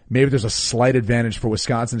reason, maybe there's a slight advantage for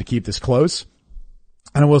Wisconsin to keep this close.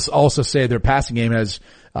 And I will also say their passing game has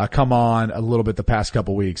come on a little bit the past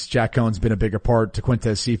couple weeks. Jack Cohn's been a bigger part to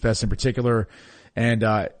Quintez Cephas in particular, and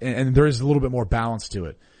there is a little bit more balance to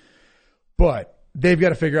it. But they've got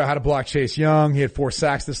to figure out how to block Chase Young. He had 4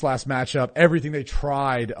 sacks this last matchup. Everything they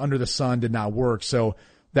tried under the sun did not work. So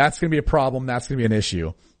that's going to be a problem. That's going to be an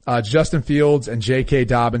issue. Justin Fields and J.K.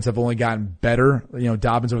 Dobbins have only gotten better.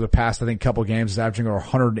 Dobbins over the past, I think, couple games is averaging over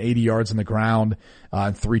 180 yards on the ground,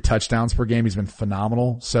 and 3 touchdowns per game. He's been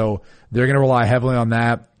phenomenal. So they're going to rely heavily on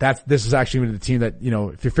that. This is actually the team that,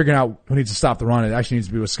 if you're figuring out who needs to stop the run, it actually needs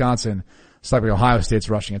to be Wisconsin, stopping Ohio State's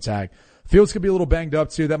rushing attack. Fields could be a little banged up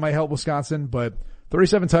too. That might help Wisconsin, but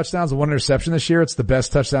 37 touchdowns and 1 interception this year. It's the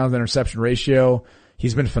best touchdown to interception ratio.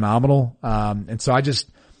 He's been phenomenal. And so I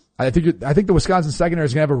think the Wisconsin secondary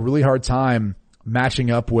is going to have a really hard time matching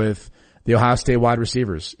up with the Ohio State wide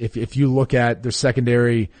receivers. If you look at their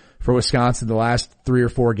secondary for Wisconsin, the last 3 or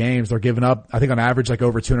 4 games, they're giving up, I think on average, like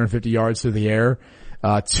over 250 yards through the air.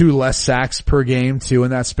 2 less sacks per game too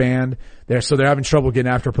in that span. They're having trouble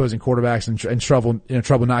getting after opposing quarterbacks and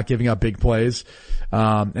trouble not giving up big plays.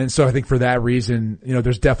 And so I think for that reason,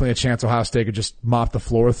 there's definitely a chance Ohio State could just mop the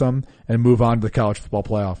floor with them and move on to the college football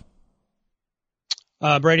playoff.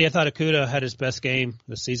 Brady, I thought Okudah had his best game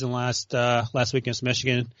this season last week against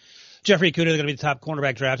Michigan. Jeffrey Okudah is going to be the top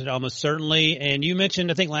cornerback drafted almost certainly. And you mentioned,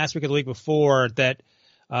 I think last week or the week before, that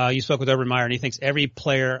you spoke with Urban Meyer, and he thinks every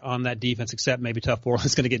player on that defense except maybe Tough Four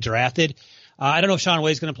is going to get drafted. I don't know if Shaun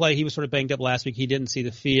Wade's going to play. He was sort of banged up last week. He didn't see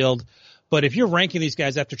the field. But if you're ranking these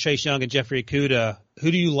guys after Chase Young and Jeffrey Okudah,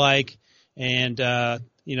 who do you like? And,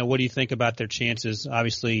 what do you think about their chances?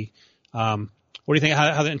 Obviously, what do you think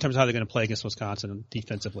how in terms of how they're going to play against Wisconsin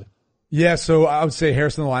defensively? Yeah, so I would say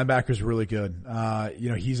Harrison, the linebacker, is really good.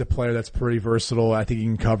 He's a player that's pretty versatile. I think he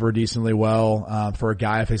can cover decently well, for a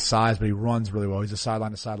guy of his size, but he runs really well. He's a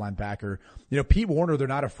sideline to sideline backer. Pete Warner, they're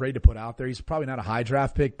not afraid to put out there. He's probably not a high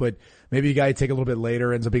draft pick, but maybe a guy you take a little bit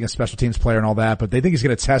later, ends up being a special teams player and all that, but they think he's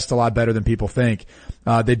going to test a lot better than people think.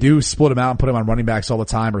 They do split him out and put him on running backs all the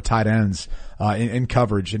time or tight ends, in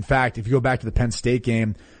coverage. In fact, if you go back to the Penn State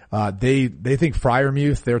game, they think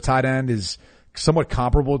Freiermuth, their tight end, is somewhat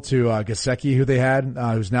comparable to Gesicki, who they had,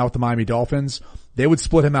 who's now with the Miami Dolphins. They would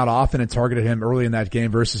split him out often and targeted him early in that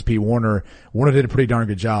game versus Pete Warner. Warner did a pretty darn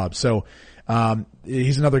good job. So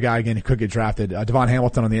he's another guy, again, who could get drafted. Devon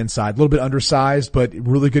Hamilton on the inside, a little bit undersized, but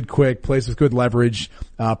really good quick, plays with good leverage,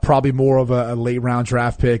 probably more of a late round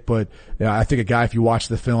draft pick, but I think a guy, if you watch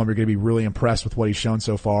the film, you're going to be really impressed with what he's shown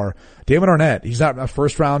so far. David Arnett, he's not a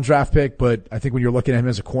first round draft pick, but I think when you're looking at him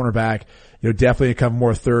as a cornerback, definitely come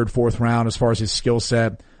more 3rd, 4th round as far as his skill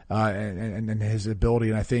set, and his ability.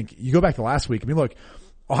 And I think you go back to last week. I mean, look,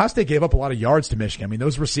 Ohio State gave up a lot of yards to Michigan. I mean,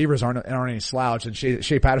 those receivers aren't any slouch, and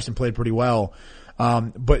Shea Patterson played pretty well.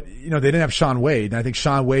 But they didn't have Shaun Wade, and I think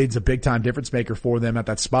Shaun Wade's a big time difference maker for them at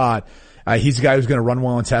that spot. He's a guy who's going to run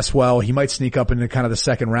well and test well. He might sneak up into kind of the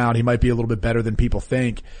 2nd round. He might be a little bit better than people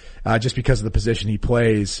think, just because of the position he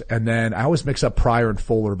plays. And then I always mix up Pryor and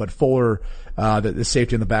Fuller, but Fuller, the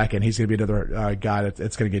safety in the back end, he's going to be another guy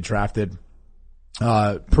that's going to get drafted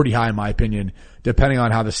pretty high in my opinion, depending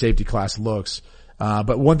on how the safety class looks.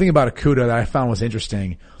 But one thing about Okudah that I found was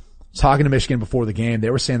interesting, talking to Michigan before the game,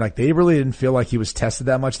 they were saying like they really didn't feel like he was tested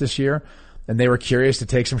that much this year, and they were curious to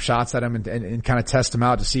take some shots at him and kind of test him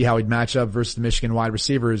out to see how he'd match up versus the Michigan wide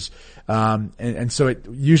receivers. And so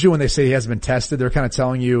usually when they say he hasn't been tested, they're kind of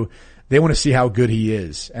telling you they want to see how good he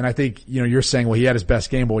is. And I think, you're saying, well, he had his best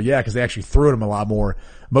game. Well, yeah, because they actually threw at him a lot more.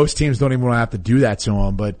 Most teams don't even want to have to do that to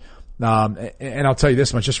him, but and I'll tell you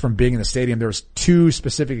this much, just from being in the stadium, there was 2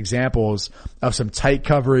 specific examples of some tight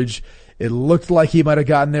coverage. It looked like he might have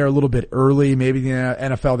gotten there a little bit early. Maybe the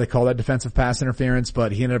NFL, they call that defensive pass interference,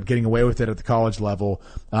 but he ended up getting away with it at the college level.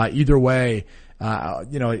 Either way,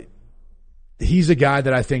 he's a guy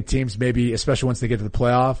that I think teams maybe, especially once they get to the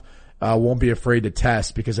playoff, won't be afraid to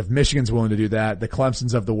test, because if Michigan's willing to do that, the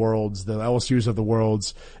Clemsons of the worlds, the LSUs of the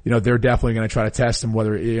worlds, they're definitely going to try to test him,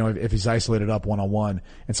 whether, if he's isolated up one-on-one.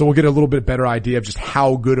 And so we'll get a little bit better idea of just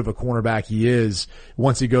how good of a cornerback he is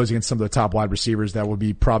once he goes against some of the top wide receivers that will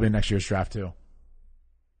be probably in next year's draft too.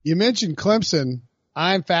 You mentioned Clemson.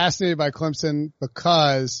 I'm fascinated by Clemson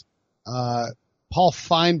because, Paul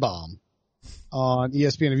Feinbaum on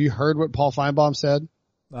ESPN. Have you heard what Paul Feinbaum said?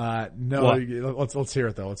 No, let's hear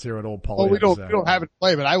it though. Let's hear what old Paul. Well, we don't have it to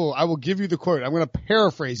play, but I will give you the quote. I'm going to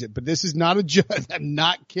paraphrase it, but this is not a joke. I'm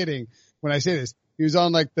not kidding when I say this. He was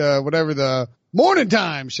on like the morning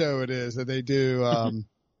time show it is that they do.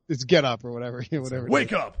 It's Get Up or whatever. Whatever.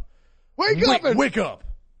 Wake up. Wake up.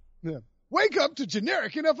 Yeah. Wake up to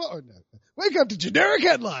generic NFL. Wake up to generic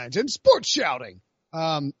headlines and sports shouting.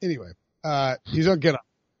 Anyway, he's on Get Up.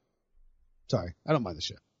 Sorry. I don't mind the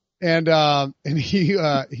show. And he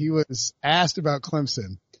was asked about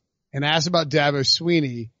Clemson and asked about Dabo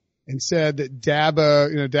Swinney and said that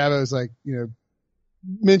Dabo is like,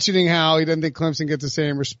 mentioning how he doesn't think Clemson gets the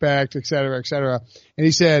same respect, et cetera, et cetera. And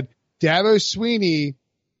he said Dabo Swinney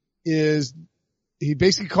he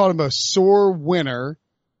basically called him a sore winner,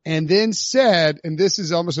 and then said, and this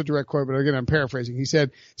is almost a direct quote, but again, I'm paraphrasing. He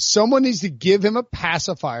said, someone needs to give him a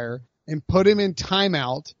pacifier and put him in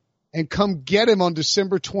timeout and come get him on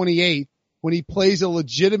December 28th when he plays a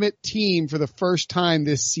legitimate team for the first time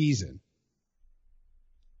this season.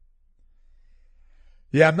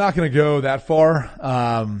 Yeah, I'm not going to go that far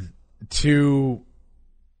to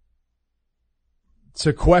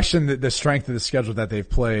question the strength of the schedule that they've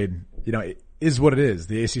played. It is what it is.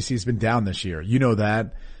 The ACC's been down this year. You know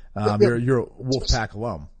that. You're a Wolfpack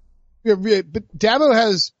alum. Yeah, but Dabo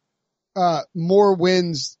has more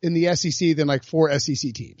wins in the SEC than like 4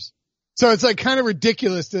 SEC teams. So it's like kind of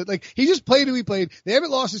ridiculous that like he just played who he played. They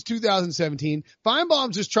haven't lost since 2017.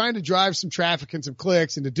 Feinbaum's just trying to drive some traffic and some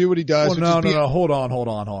clicks and to do what he does. Well, no. Hold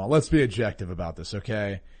on. Let's be objective about this,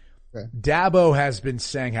 okay? Dabo has been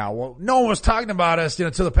saying how, well, no one was talking about us,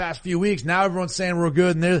 till the past few weeks. Now everyone's saying we're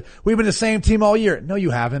good and we've been the same team all year. No,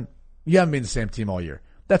 you haven't. You haven't been the same team all year.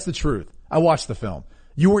 That's the truth. I watched the film.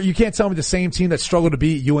 You can't tell me the same team that struggled to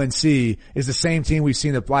beat UNC is the same team we've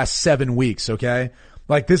seen the last 7 weeks, okay?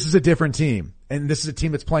 Like, this is a different team, and this is a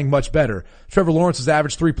team that's playing much better. Trevor Lawrence has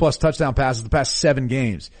averaged 3+ touchdown passes the past 7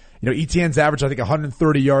 games. Etienne's averaged, I think,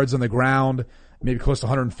 130 yards on the ground, maybe close to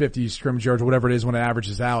 150 scrimmage yards or whatever it is when it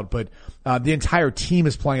averages out. But the entire team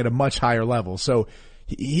is playing at a much higher level. So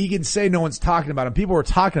he can say no one's talking about him. People were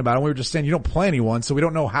talking about him. We were just saying you don't play anyone, so we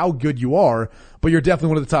don't know how good you are, but you're definitely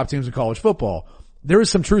one of the top teams in college football. There is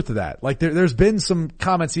some truth to that. Like, there's been some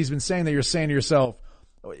comments he's been saying that you're saying to yourself,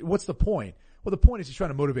 what's the point? Well, the point is he's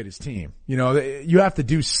trying to motivate his team. You have to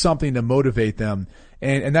do something to motivate them.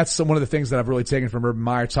 And that's one of the things that I've really taken from Urban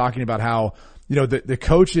Meyer, talking about how, the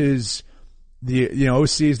coaches, the,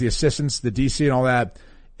 OCs, the assistants, the DC and all that.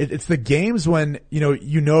 It's the games when,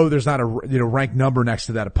 there's not a, ranked number next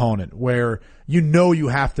to that opponent where, you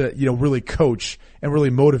have to, really coach and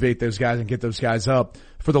really motivate those guys and get those guys up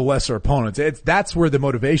for the lesser opponents. That's where the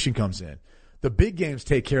motivation comes in. The big games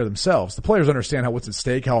take care of themselves. The players understand what's at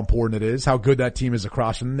stake, how important it is, how good that team is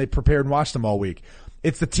across from them. They prepared and watched them all week.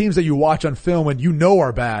 It's the teams that you watch on film and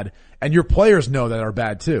are bad, and your players know that are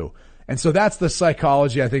bad too. And so that's the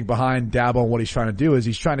psychology, I think, behind Dabo and what he's trying to do is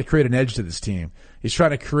he's trying to create an edge to this team. He's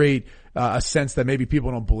trying to create a sense that maybe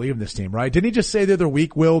people don't believe in this team, right? Didn't he just say the other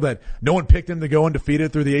week, Will, that no one picked him to go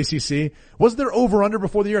undefeated through the ACC? Wasn't there over-under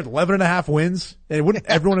before the year at 11.5 wins? And wouldn't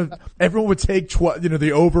everyone would take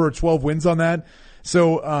the over or 12 wins on that?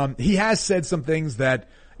 So he has said some things that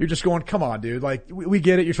you're just going, come on, dude. Like, we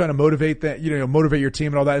get it. You're trying to motivate motivate your team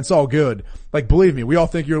and all that. It's all good. Like, believe me, we all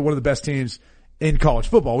think you're one of the best teams in college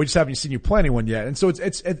football. We just haven't seen you play anyone yet. And so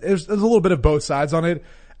there's a little bit of both sides on it.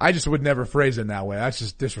 I just would never phrase it in that way. That's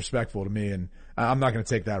just disrespectful to me, and I'm not going to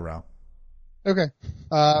take that route. Okay.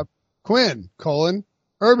 Quinn,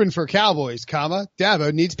 Urban for Cowboys,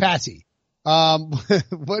 Dabo needs Patsy.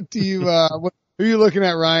 What do you, who are you looking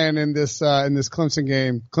at, Ryan, in this Clemson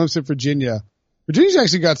game? Clemson, Virginia. Virginia's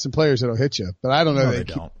actually got some players that'll hit you, but I don't know. No, they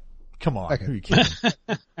don't. Come on. Okay. Who are you kidding?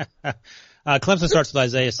 Clemson starts with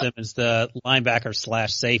Isaiah Simmons, the linebacker /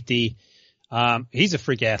 safety. He's a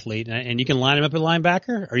freak athlete, and you can line him up at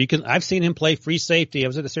linebacker, or I've seen him play free safety. I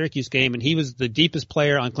was at the Syracuse game, and he was the deepest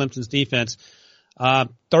player on Clemson's defense.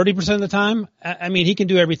 30% of the time. I mean, he can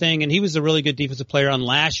do everything, and he was a really good defensive player on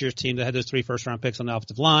last year's team that had those 3 first-round picks on the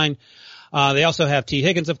offensive line. They also have T.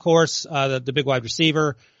 Higgins, of course, the big wide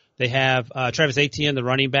receiver. They have Travis Etienne, the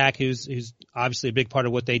running back, who's obviously a big part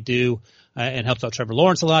of what they do and helps out Trevor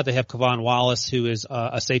Lawrence a lot. They have Kevon Wallace, who is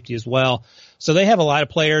a safety as well. So they have a lot of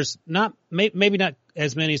players, maybe not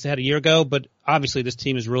as many as they had a year ago, but obviously this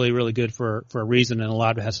team is really, really good for a reason, and a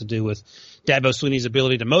lot of it has to do with Dabo Swinney's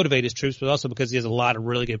ability to motivate his troops, but also because he has a lot of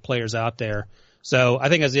really good players out there. So I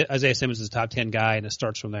think Isaiah Simmons is a top 10 guy, and it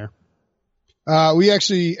starts from there. We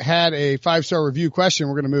actually had a 5-star review question.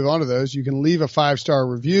 We're going to move on to those. You can leave a 5-star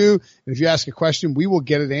review, and if you ask a question, we will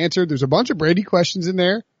get it answered. There's a bunch of Brady questions in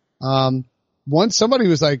there. Somebody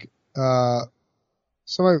was like,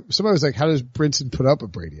 somebody was like, how does Brinson put up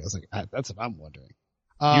with Brady? I was like, that's what I'm wondering.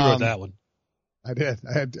 You wrote that one. I did.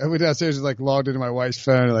 I went downstairs and logged into my wife's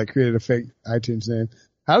phone and created a fake iTunes name.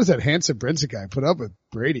 How does that handsome Brinson guy put up with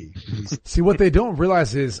Brady? See, what they don't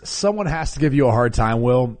realize is someone has to give you a hard time,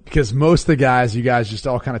 Will, because most of the guys, you guys just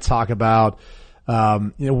all kind of talk about,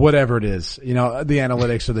 whatever it is, the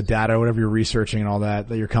analytics or the data or whatever you're researching and all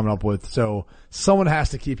that you're coming up with. So someone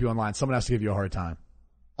has to keep you in line. Someone has to give you a hard time.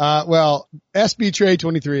 Well, SB Trade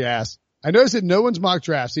 23 asked, I noticed that no one's mock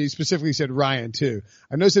drafts. He specifically said Ryan too.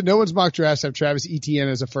 I noticed that no one's mock drafts have Travis Etienne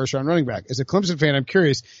as a first-round running back. As a Clemson fan, I'm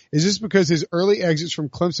curious, is this because his early exits from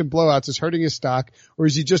Clemson blowouts is hurting his stock, or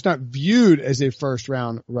is he just not viewed as a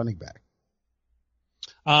first-round running back?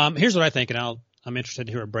 Here's what I think, and I'm interested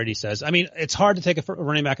to hear what Brady says. I mean, it's hard to take a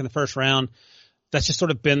running back in the first round. That's just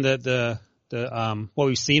sort of been the what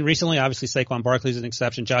we've seen recently. Obviously, Saquon Barkley's an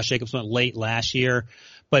exception. Josh Jacobs went late last year.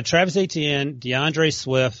 But Travis Etienne, DeAndre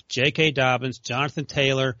Swift, J.K. Dobbins, Jonathan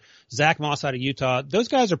Taylor, Zach Moss out of Utah, those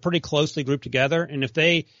guys are pretty closely grouped together. And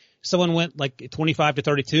if someone went 25 to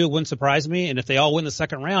 32, it wouldn't surprise me. And if they all win the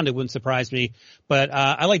second round, it wouldn't surprise me. But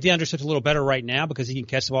I like DeAndre Swift a little better right now because he can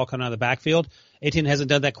catch the ball coming out of the backfield. Etienne hasn't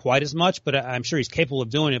done that quite as much, but I'm sure he's capable of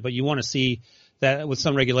doing it. But you want to see that with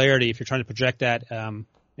some regularity if you're trying to project that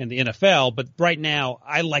in in the NFL. But right now,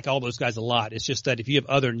 I like all those guys a lot. It's just that if you have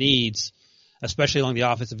other needs, especially along the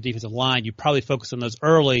offensive and defensive line, you probably focus on those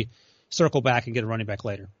early, circle back and get a running back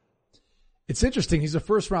later. It's interesting. He's a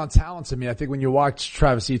first-round talent to me. I think when you watch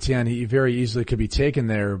Travis Etienne, he very easily could be taken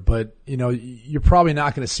there. But, you're probably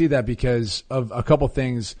not going to see that because of a couple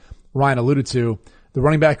things Ryan alluded to. The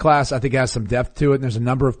running back class, I think, has some depth to it, and there's a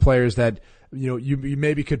number of players that you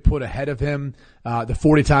maybe could put ahead of him. The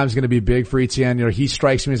 40 time is going to be big for Etienne. He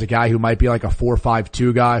strikes me as a guy who might be like a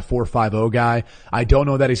 4.52 guy, 4.50 guy. I don't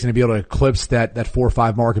know that he's going to be able to eclipse that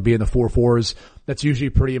 4.5 mark and be in the 4.4s. That's usually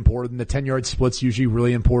pretty important. The 10-yard split's usually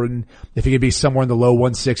really important. If he could be somewhere in the low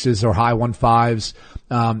 1.6s or high 1.5s,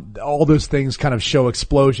 all those things kind of show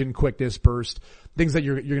explosion, quickness, burst, things that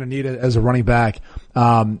you're going to need as a running back,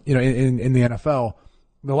 in the NFL.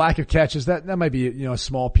 The lack of catches, that might be, a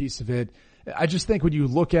small piece of it. I just think when you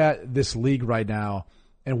look at this league right now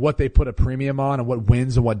and what they put a premium on and what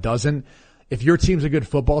wins and what doesn't, if your team's a good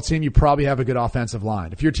football team, you probably have a good offensive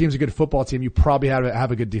line. If your team's a good football team, you probably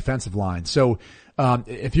have a good defensive line. So,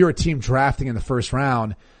 if you're a team drafting in the first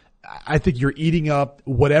round, I think you're eating up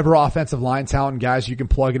whatever offensive line talent and guys you can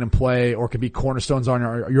plug in and play or can be cornerstones on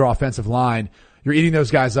your offensive line. You're eating those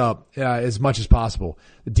guys up as much as possible.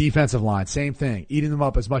 The defensive line, same thing, eating them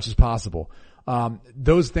up as much as possible.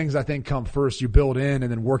 Those things I think come first. You build in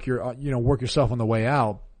and then work yourself on the way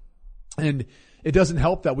out. And it doesn't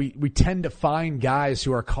help that we tend to find guys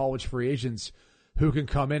who are college free agents who can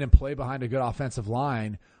come in and play behind a good offensive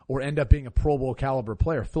line or end up being a Pro Bowl caliber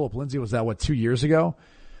player. Phillip Lindsay was that, 2 years ago?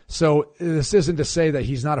 So this isn't to say that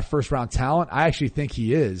he's not a first round talent. I actually think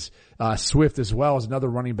he is. Swift as well is another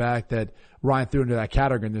running back that Ryan threw into that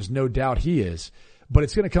category, and there's no doubt he is. But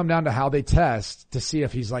it's going to come down to how they test to see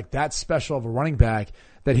if he's like that special of a running back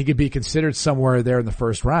that he could be considered somewhere there in the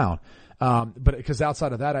first round. But because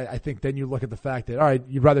outside of that, I think then you look at the fact that, all right,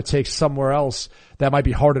 you'd rather take somewhere else that might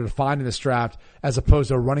be harder to find in this draft as opposed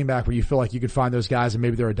to a running back where you feel like you could find those guys and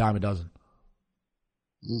maybe they're a dime a dozen.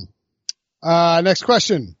 Next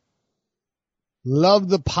question. Love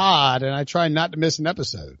the pod, and I try not to miss an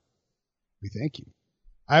episode. We thank you.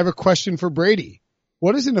 I have a question for Brady.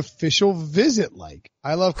 What is an official visit like?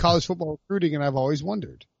 I love college football recruiting, and I've always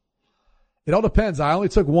wondered. It all depends. I only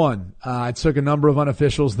took one. I took a number of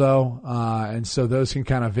unofficials though, and so those can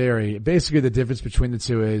kind of vary. Basically, the difference between the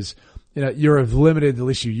two is, you're limited, at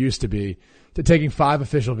least you used to be, to taking 5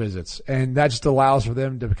 official visits, and that just allows for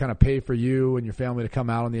them to kind of pay for you and your family to come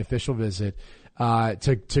out on the official visit,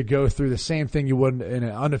 to go through the same thing you would in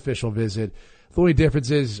an unofficial visit. The only difference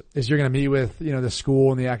is you're going to meet with, the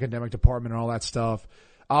school and the academic department and all that stuff.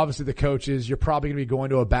 Obviously, the coaches, you're probably going to be going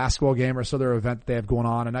to a basketball game or some other event that they have going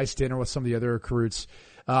on, a nice dinner with some of the other recruits,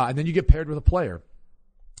 and then you get paired with a player.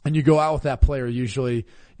 And you go out with that player usually,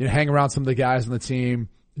 hang around some of the guys on the team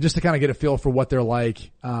just to kind of get a feel for what they're like,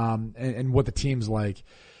 and what the team's like.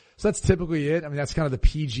 So that's typically it. I mean, that's kind of the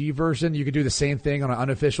PG version. You could do the same thing on an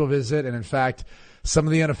unofficial visit. And in fact, some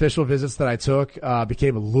of the unofficial visits that I took,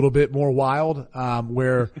 became a little bit more wild,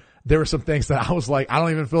 where there were some things that I was like, I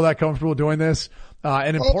don't even feel that comfortable doing this.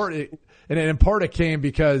 And in part it came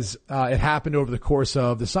because, it happened over the course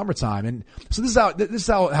of the summertime. And so this is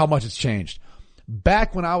how much it's changed.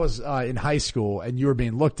 Back when I was, in high school and you were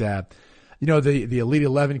being looked at, the Elite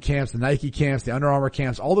 11 camps, the Nike camps, the Under Armour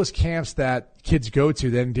camps, all those camps that kids go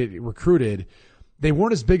to then get recruited, they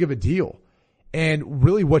weren't as big of a deal. And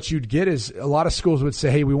really what you'd get is a lot of schools would say,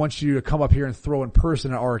 hey, we want you to come up here and throw in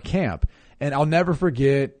person at our camp. And I'll never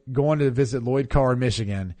forget going to visit Lloyd Carr in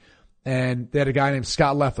Michigan. And they had a guy named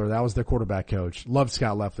Scott Leffler. That was their quarterback coach. Loved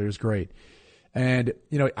Scott Leffler. He was great. And,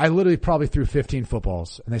 I literally probably threw 15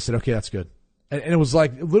 footballs. And they said, okay, that's good. And it was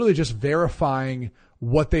like literally just verifying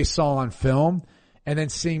what they saw on film and then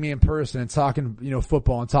seeing me in person and talking,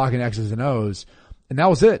 football and talking X's and O's. And that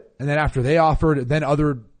was it. And then after they offered, then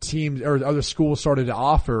other teams or other schools started to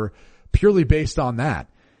offer purely based on that.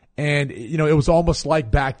 And, it was almost like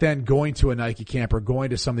back then going to a Nike camp or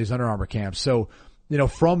going to some of these Under Armour camps. So,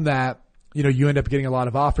 from that, you end up getting a lot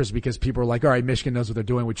of offers because people are like, all right, Michigan knows what they're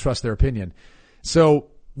doing. We trust their opinion. So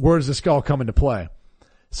where does this all come into play?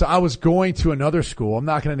 So I was going to another school. I'm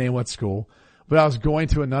not going to name what school, but I was going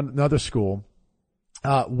to another school,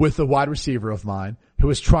 with a wide receiver of mine who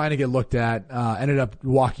was trying to get looked at, ended up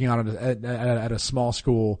walking on at a small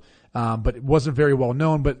school, but it wasn't very well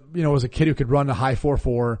known, but, was a kid who could run a high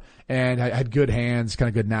 4.4 and had good hands, kind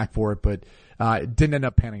of good knack for it, but, it didn't end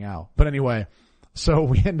up panning out. But anyway, so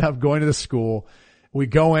we end up going to the school. We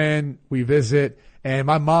go in, we visit, And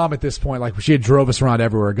my mom at this point, like she had drove us around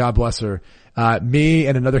everywhere. God bless her. Me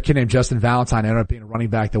and another kid named Justin Valentine ended up being a running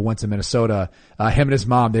back that went to Minnesota. Him and his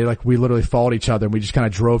mom, we literally followed each other, and we just kind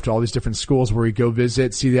of drove to all these different schools where we go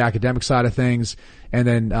visit, see the academic side of things, and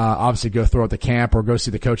then, obviously go throw out the camp or go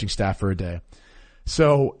see the coaching staff for a day.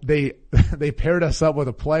 So they paired us up with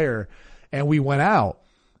a player, and we went out.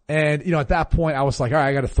 And, at that point I was like, all right,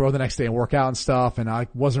 I got to throw the next day and work out and stuff. And I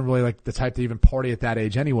wasn't really like the type to even party at that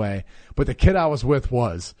age anyway, but the kid I was with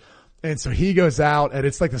was. And so he goes out, and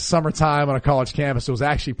it's like the summertime on a college campus. So it was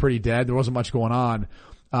actually pretty dead. There wasn't much going on.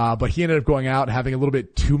 But he ended up going out and having a little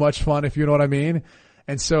bit too much fun, if you know what I mean.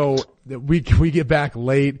 And so we get back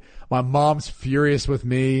late. My mom's furious with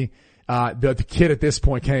me. The kid at this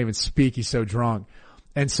point can't even speak. He's so drunk.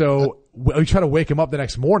 And so we try to wake him up the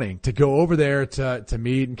next morning to go over there to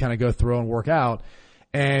meet and kind of go through and work out.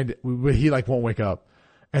 And he like won't wake up.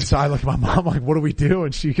 And so I look at my mom like, what do we do?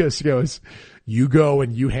 And she goes, you go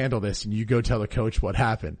and you handle this, and you go tell the coach what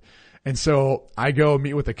happened. And so I go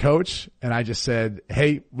meet with the coach, and I just said,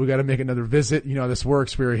 hey, we got to make another visit. This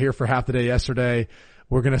works. We were here for half the day yesterday.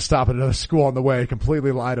 We're going to stop at another school on the way.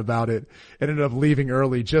 Completely lied about it and ended up leaving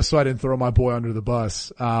early just so I didn't throw my boy under the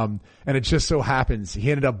bus. And it just so happens he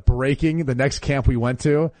ended up breaking the next camp we went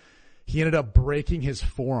to. He ended up breaking his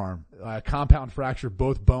forearm, compound fracture,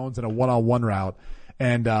 both bones in a one-on-one route.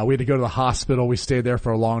 And, we had to go to the hospital. We stayed there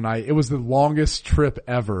for a long night. It was the longest trip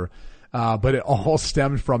ever. But it all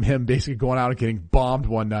stemmed from him basically going out and getting bombed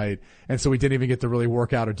one night. And so we didn't even get to really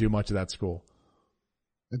work out or do much at that school.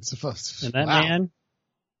 It's a fuss. And that man,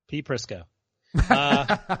 Pete Prisco.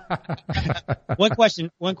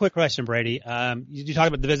 One quick question, Brady. You talked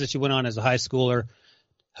about the visits you went on as a high schooler.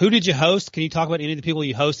 Who did you host? Can you talk about any of the people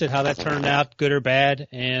you hosted, how that turned out, good or bad?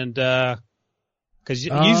 And, cause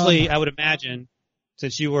usually I would imagine,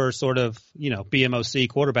 since you were sort of, BMOC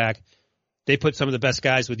quarterback, they put some of the best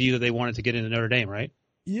guys with you that they wanted to get into Notre Dame, right?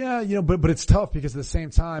 Yeah, but it's tough because at the same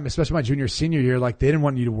time, especially my junior, senior year, like they didn't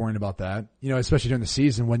want you to worry about that, especially during the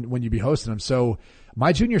season when you'd be hosting them. So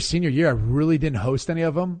my junior, senior year, I really didn't host any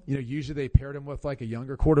of them. Usually they paired them with like a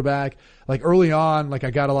younger quarterback. Like early on, like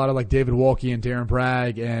I got a lot of like David Wolke and Darren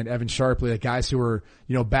Bragg and Evan Sharpley, like guys who were,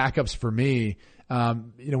 backups for me.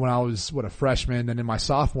 When I was, a freshman and in my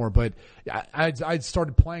sophomore, but I'd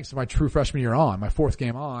started playing. So my true freshman year on, my fourth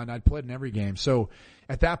game on, I'd played in every game. So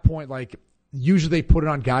at that point, like usually they put it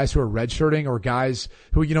on guys who are redshirting or guys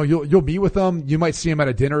who, you'll meet with them. You might see them at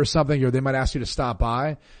a dinner or something, or they might ask you to stop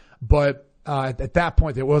by. But, at that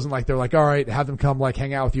point, it wasn't like they're like, all right, have them come like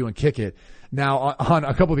hang out with you and kick it. Now on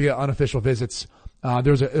a couple of the unofficial visits,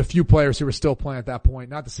 there was a few players who were still playing at that point,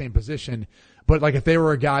 not the same position, but like if they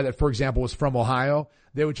were a guy that, for example, was from Ohio,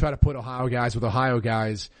 they would try to put Ohio guys with Ohio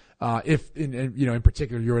guys. If in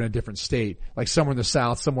particular you're in a different state, like somewhere in the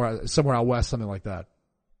South, somewhere out west, something like that.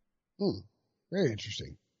 Very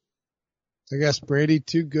interesting. I guess Brady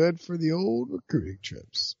too good for the old recruiting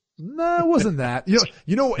trips. No, it wasn't that. Hey,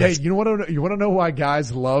 you want to know why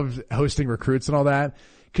guys love hosting recruits and all that?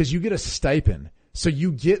 Cause you get a stipend. So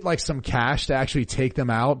you get like some cash to actually take them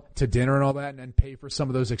out to dinner and all that and pay for some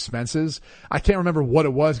of those expenses. I can't remember what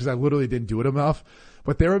it was because I literally didn't do it enough,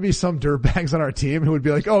 but there would be some dirtbags on our team who would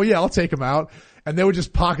be like, oh yeah, I'll take them out. And they would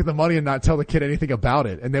just pocket the money and not tell the kid anything about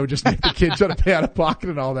it. And they would just make the kid try to pay out of pocket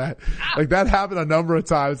and all that. Like that happened a number of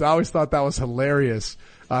times. I always thought that was hilarious.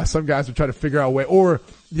 Some guys would try to figure out a way, or,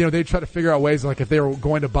 they'd try to figure out ways like if they were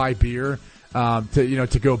going to buy beer,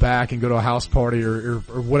 to go back and go to a house party or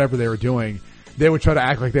whatever they were doing. They would try to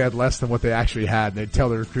act like they had less than what they actually had. And they'd tell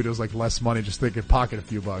the recruit it was like less money just so they could pocket a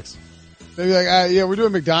few bucks. They'd be like, yeah, we're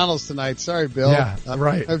doing McDonald's tonight. Sorry, Bill. Yeah,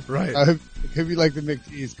 right. I hope you like the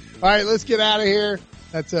McDee's. All right, let's get out of here.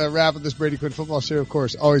 That's a wrap of this Brady Quinn football show. Of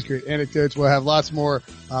course, always great anecdotes. We'll have lots more,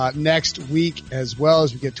 next week as well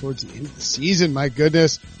as we get towards the end of the season. My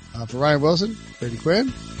goodness. For Ryan Wilson, Brady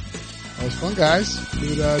Quinn. Always fun, guys.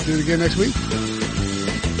 Do it again next week.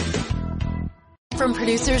 From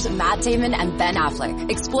producers Matt Damon and Ben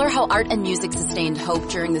Affleck, explore how art and music sustained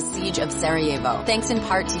hope during the siege of Sarajevo, thanks in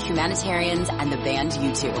part to humanitarians and the band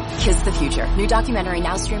U2. Kiss the Future. New documentary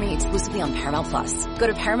now streaming exclusively on Paramount+. Go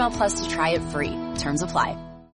to Paramount+ to try it free. Terms apply.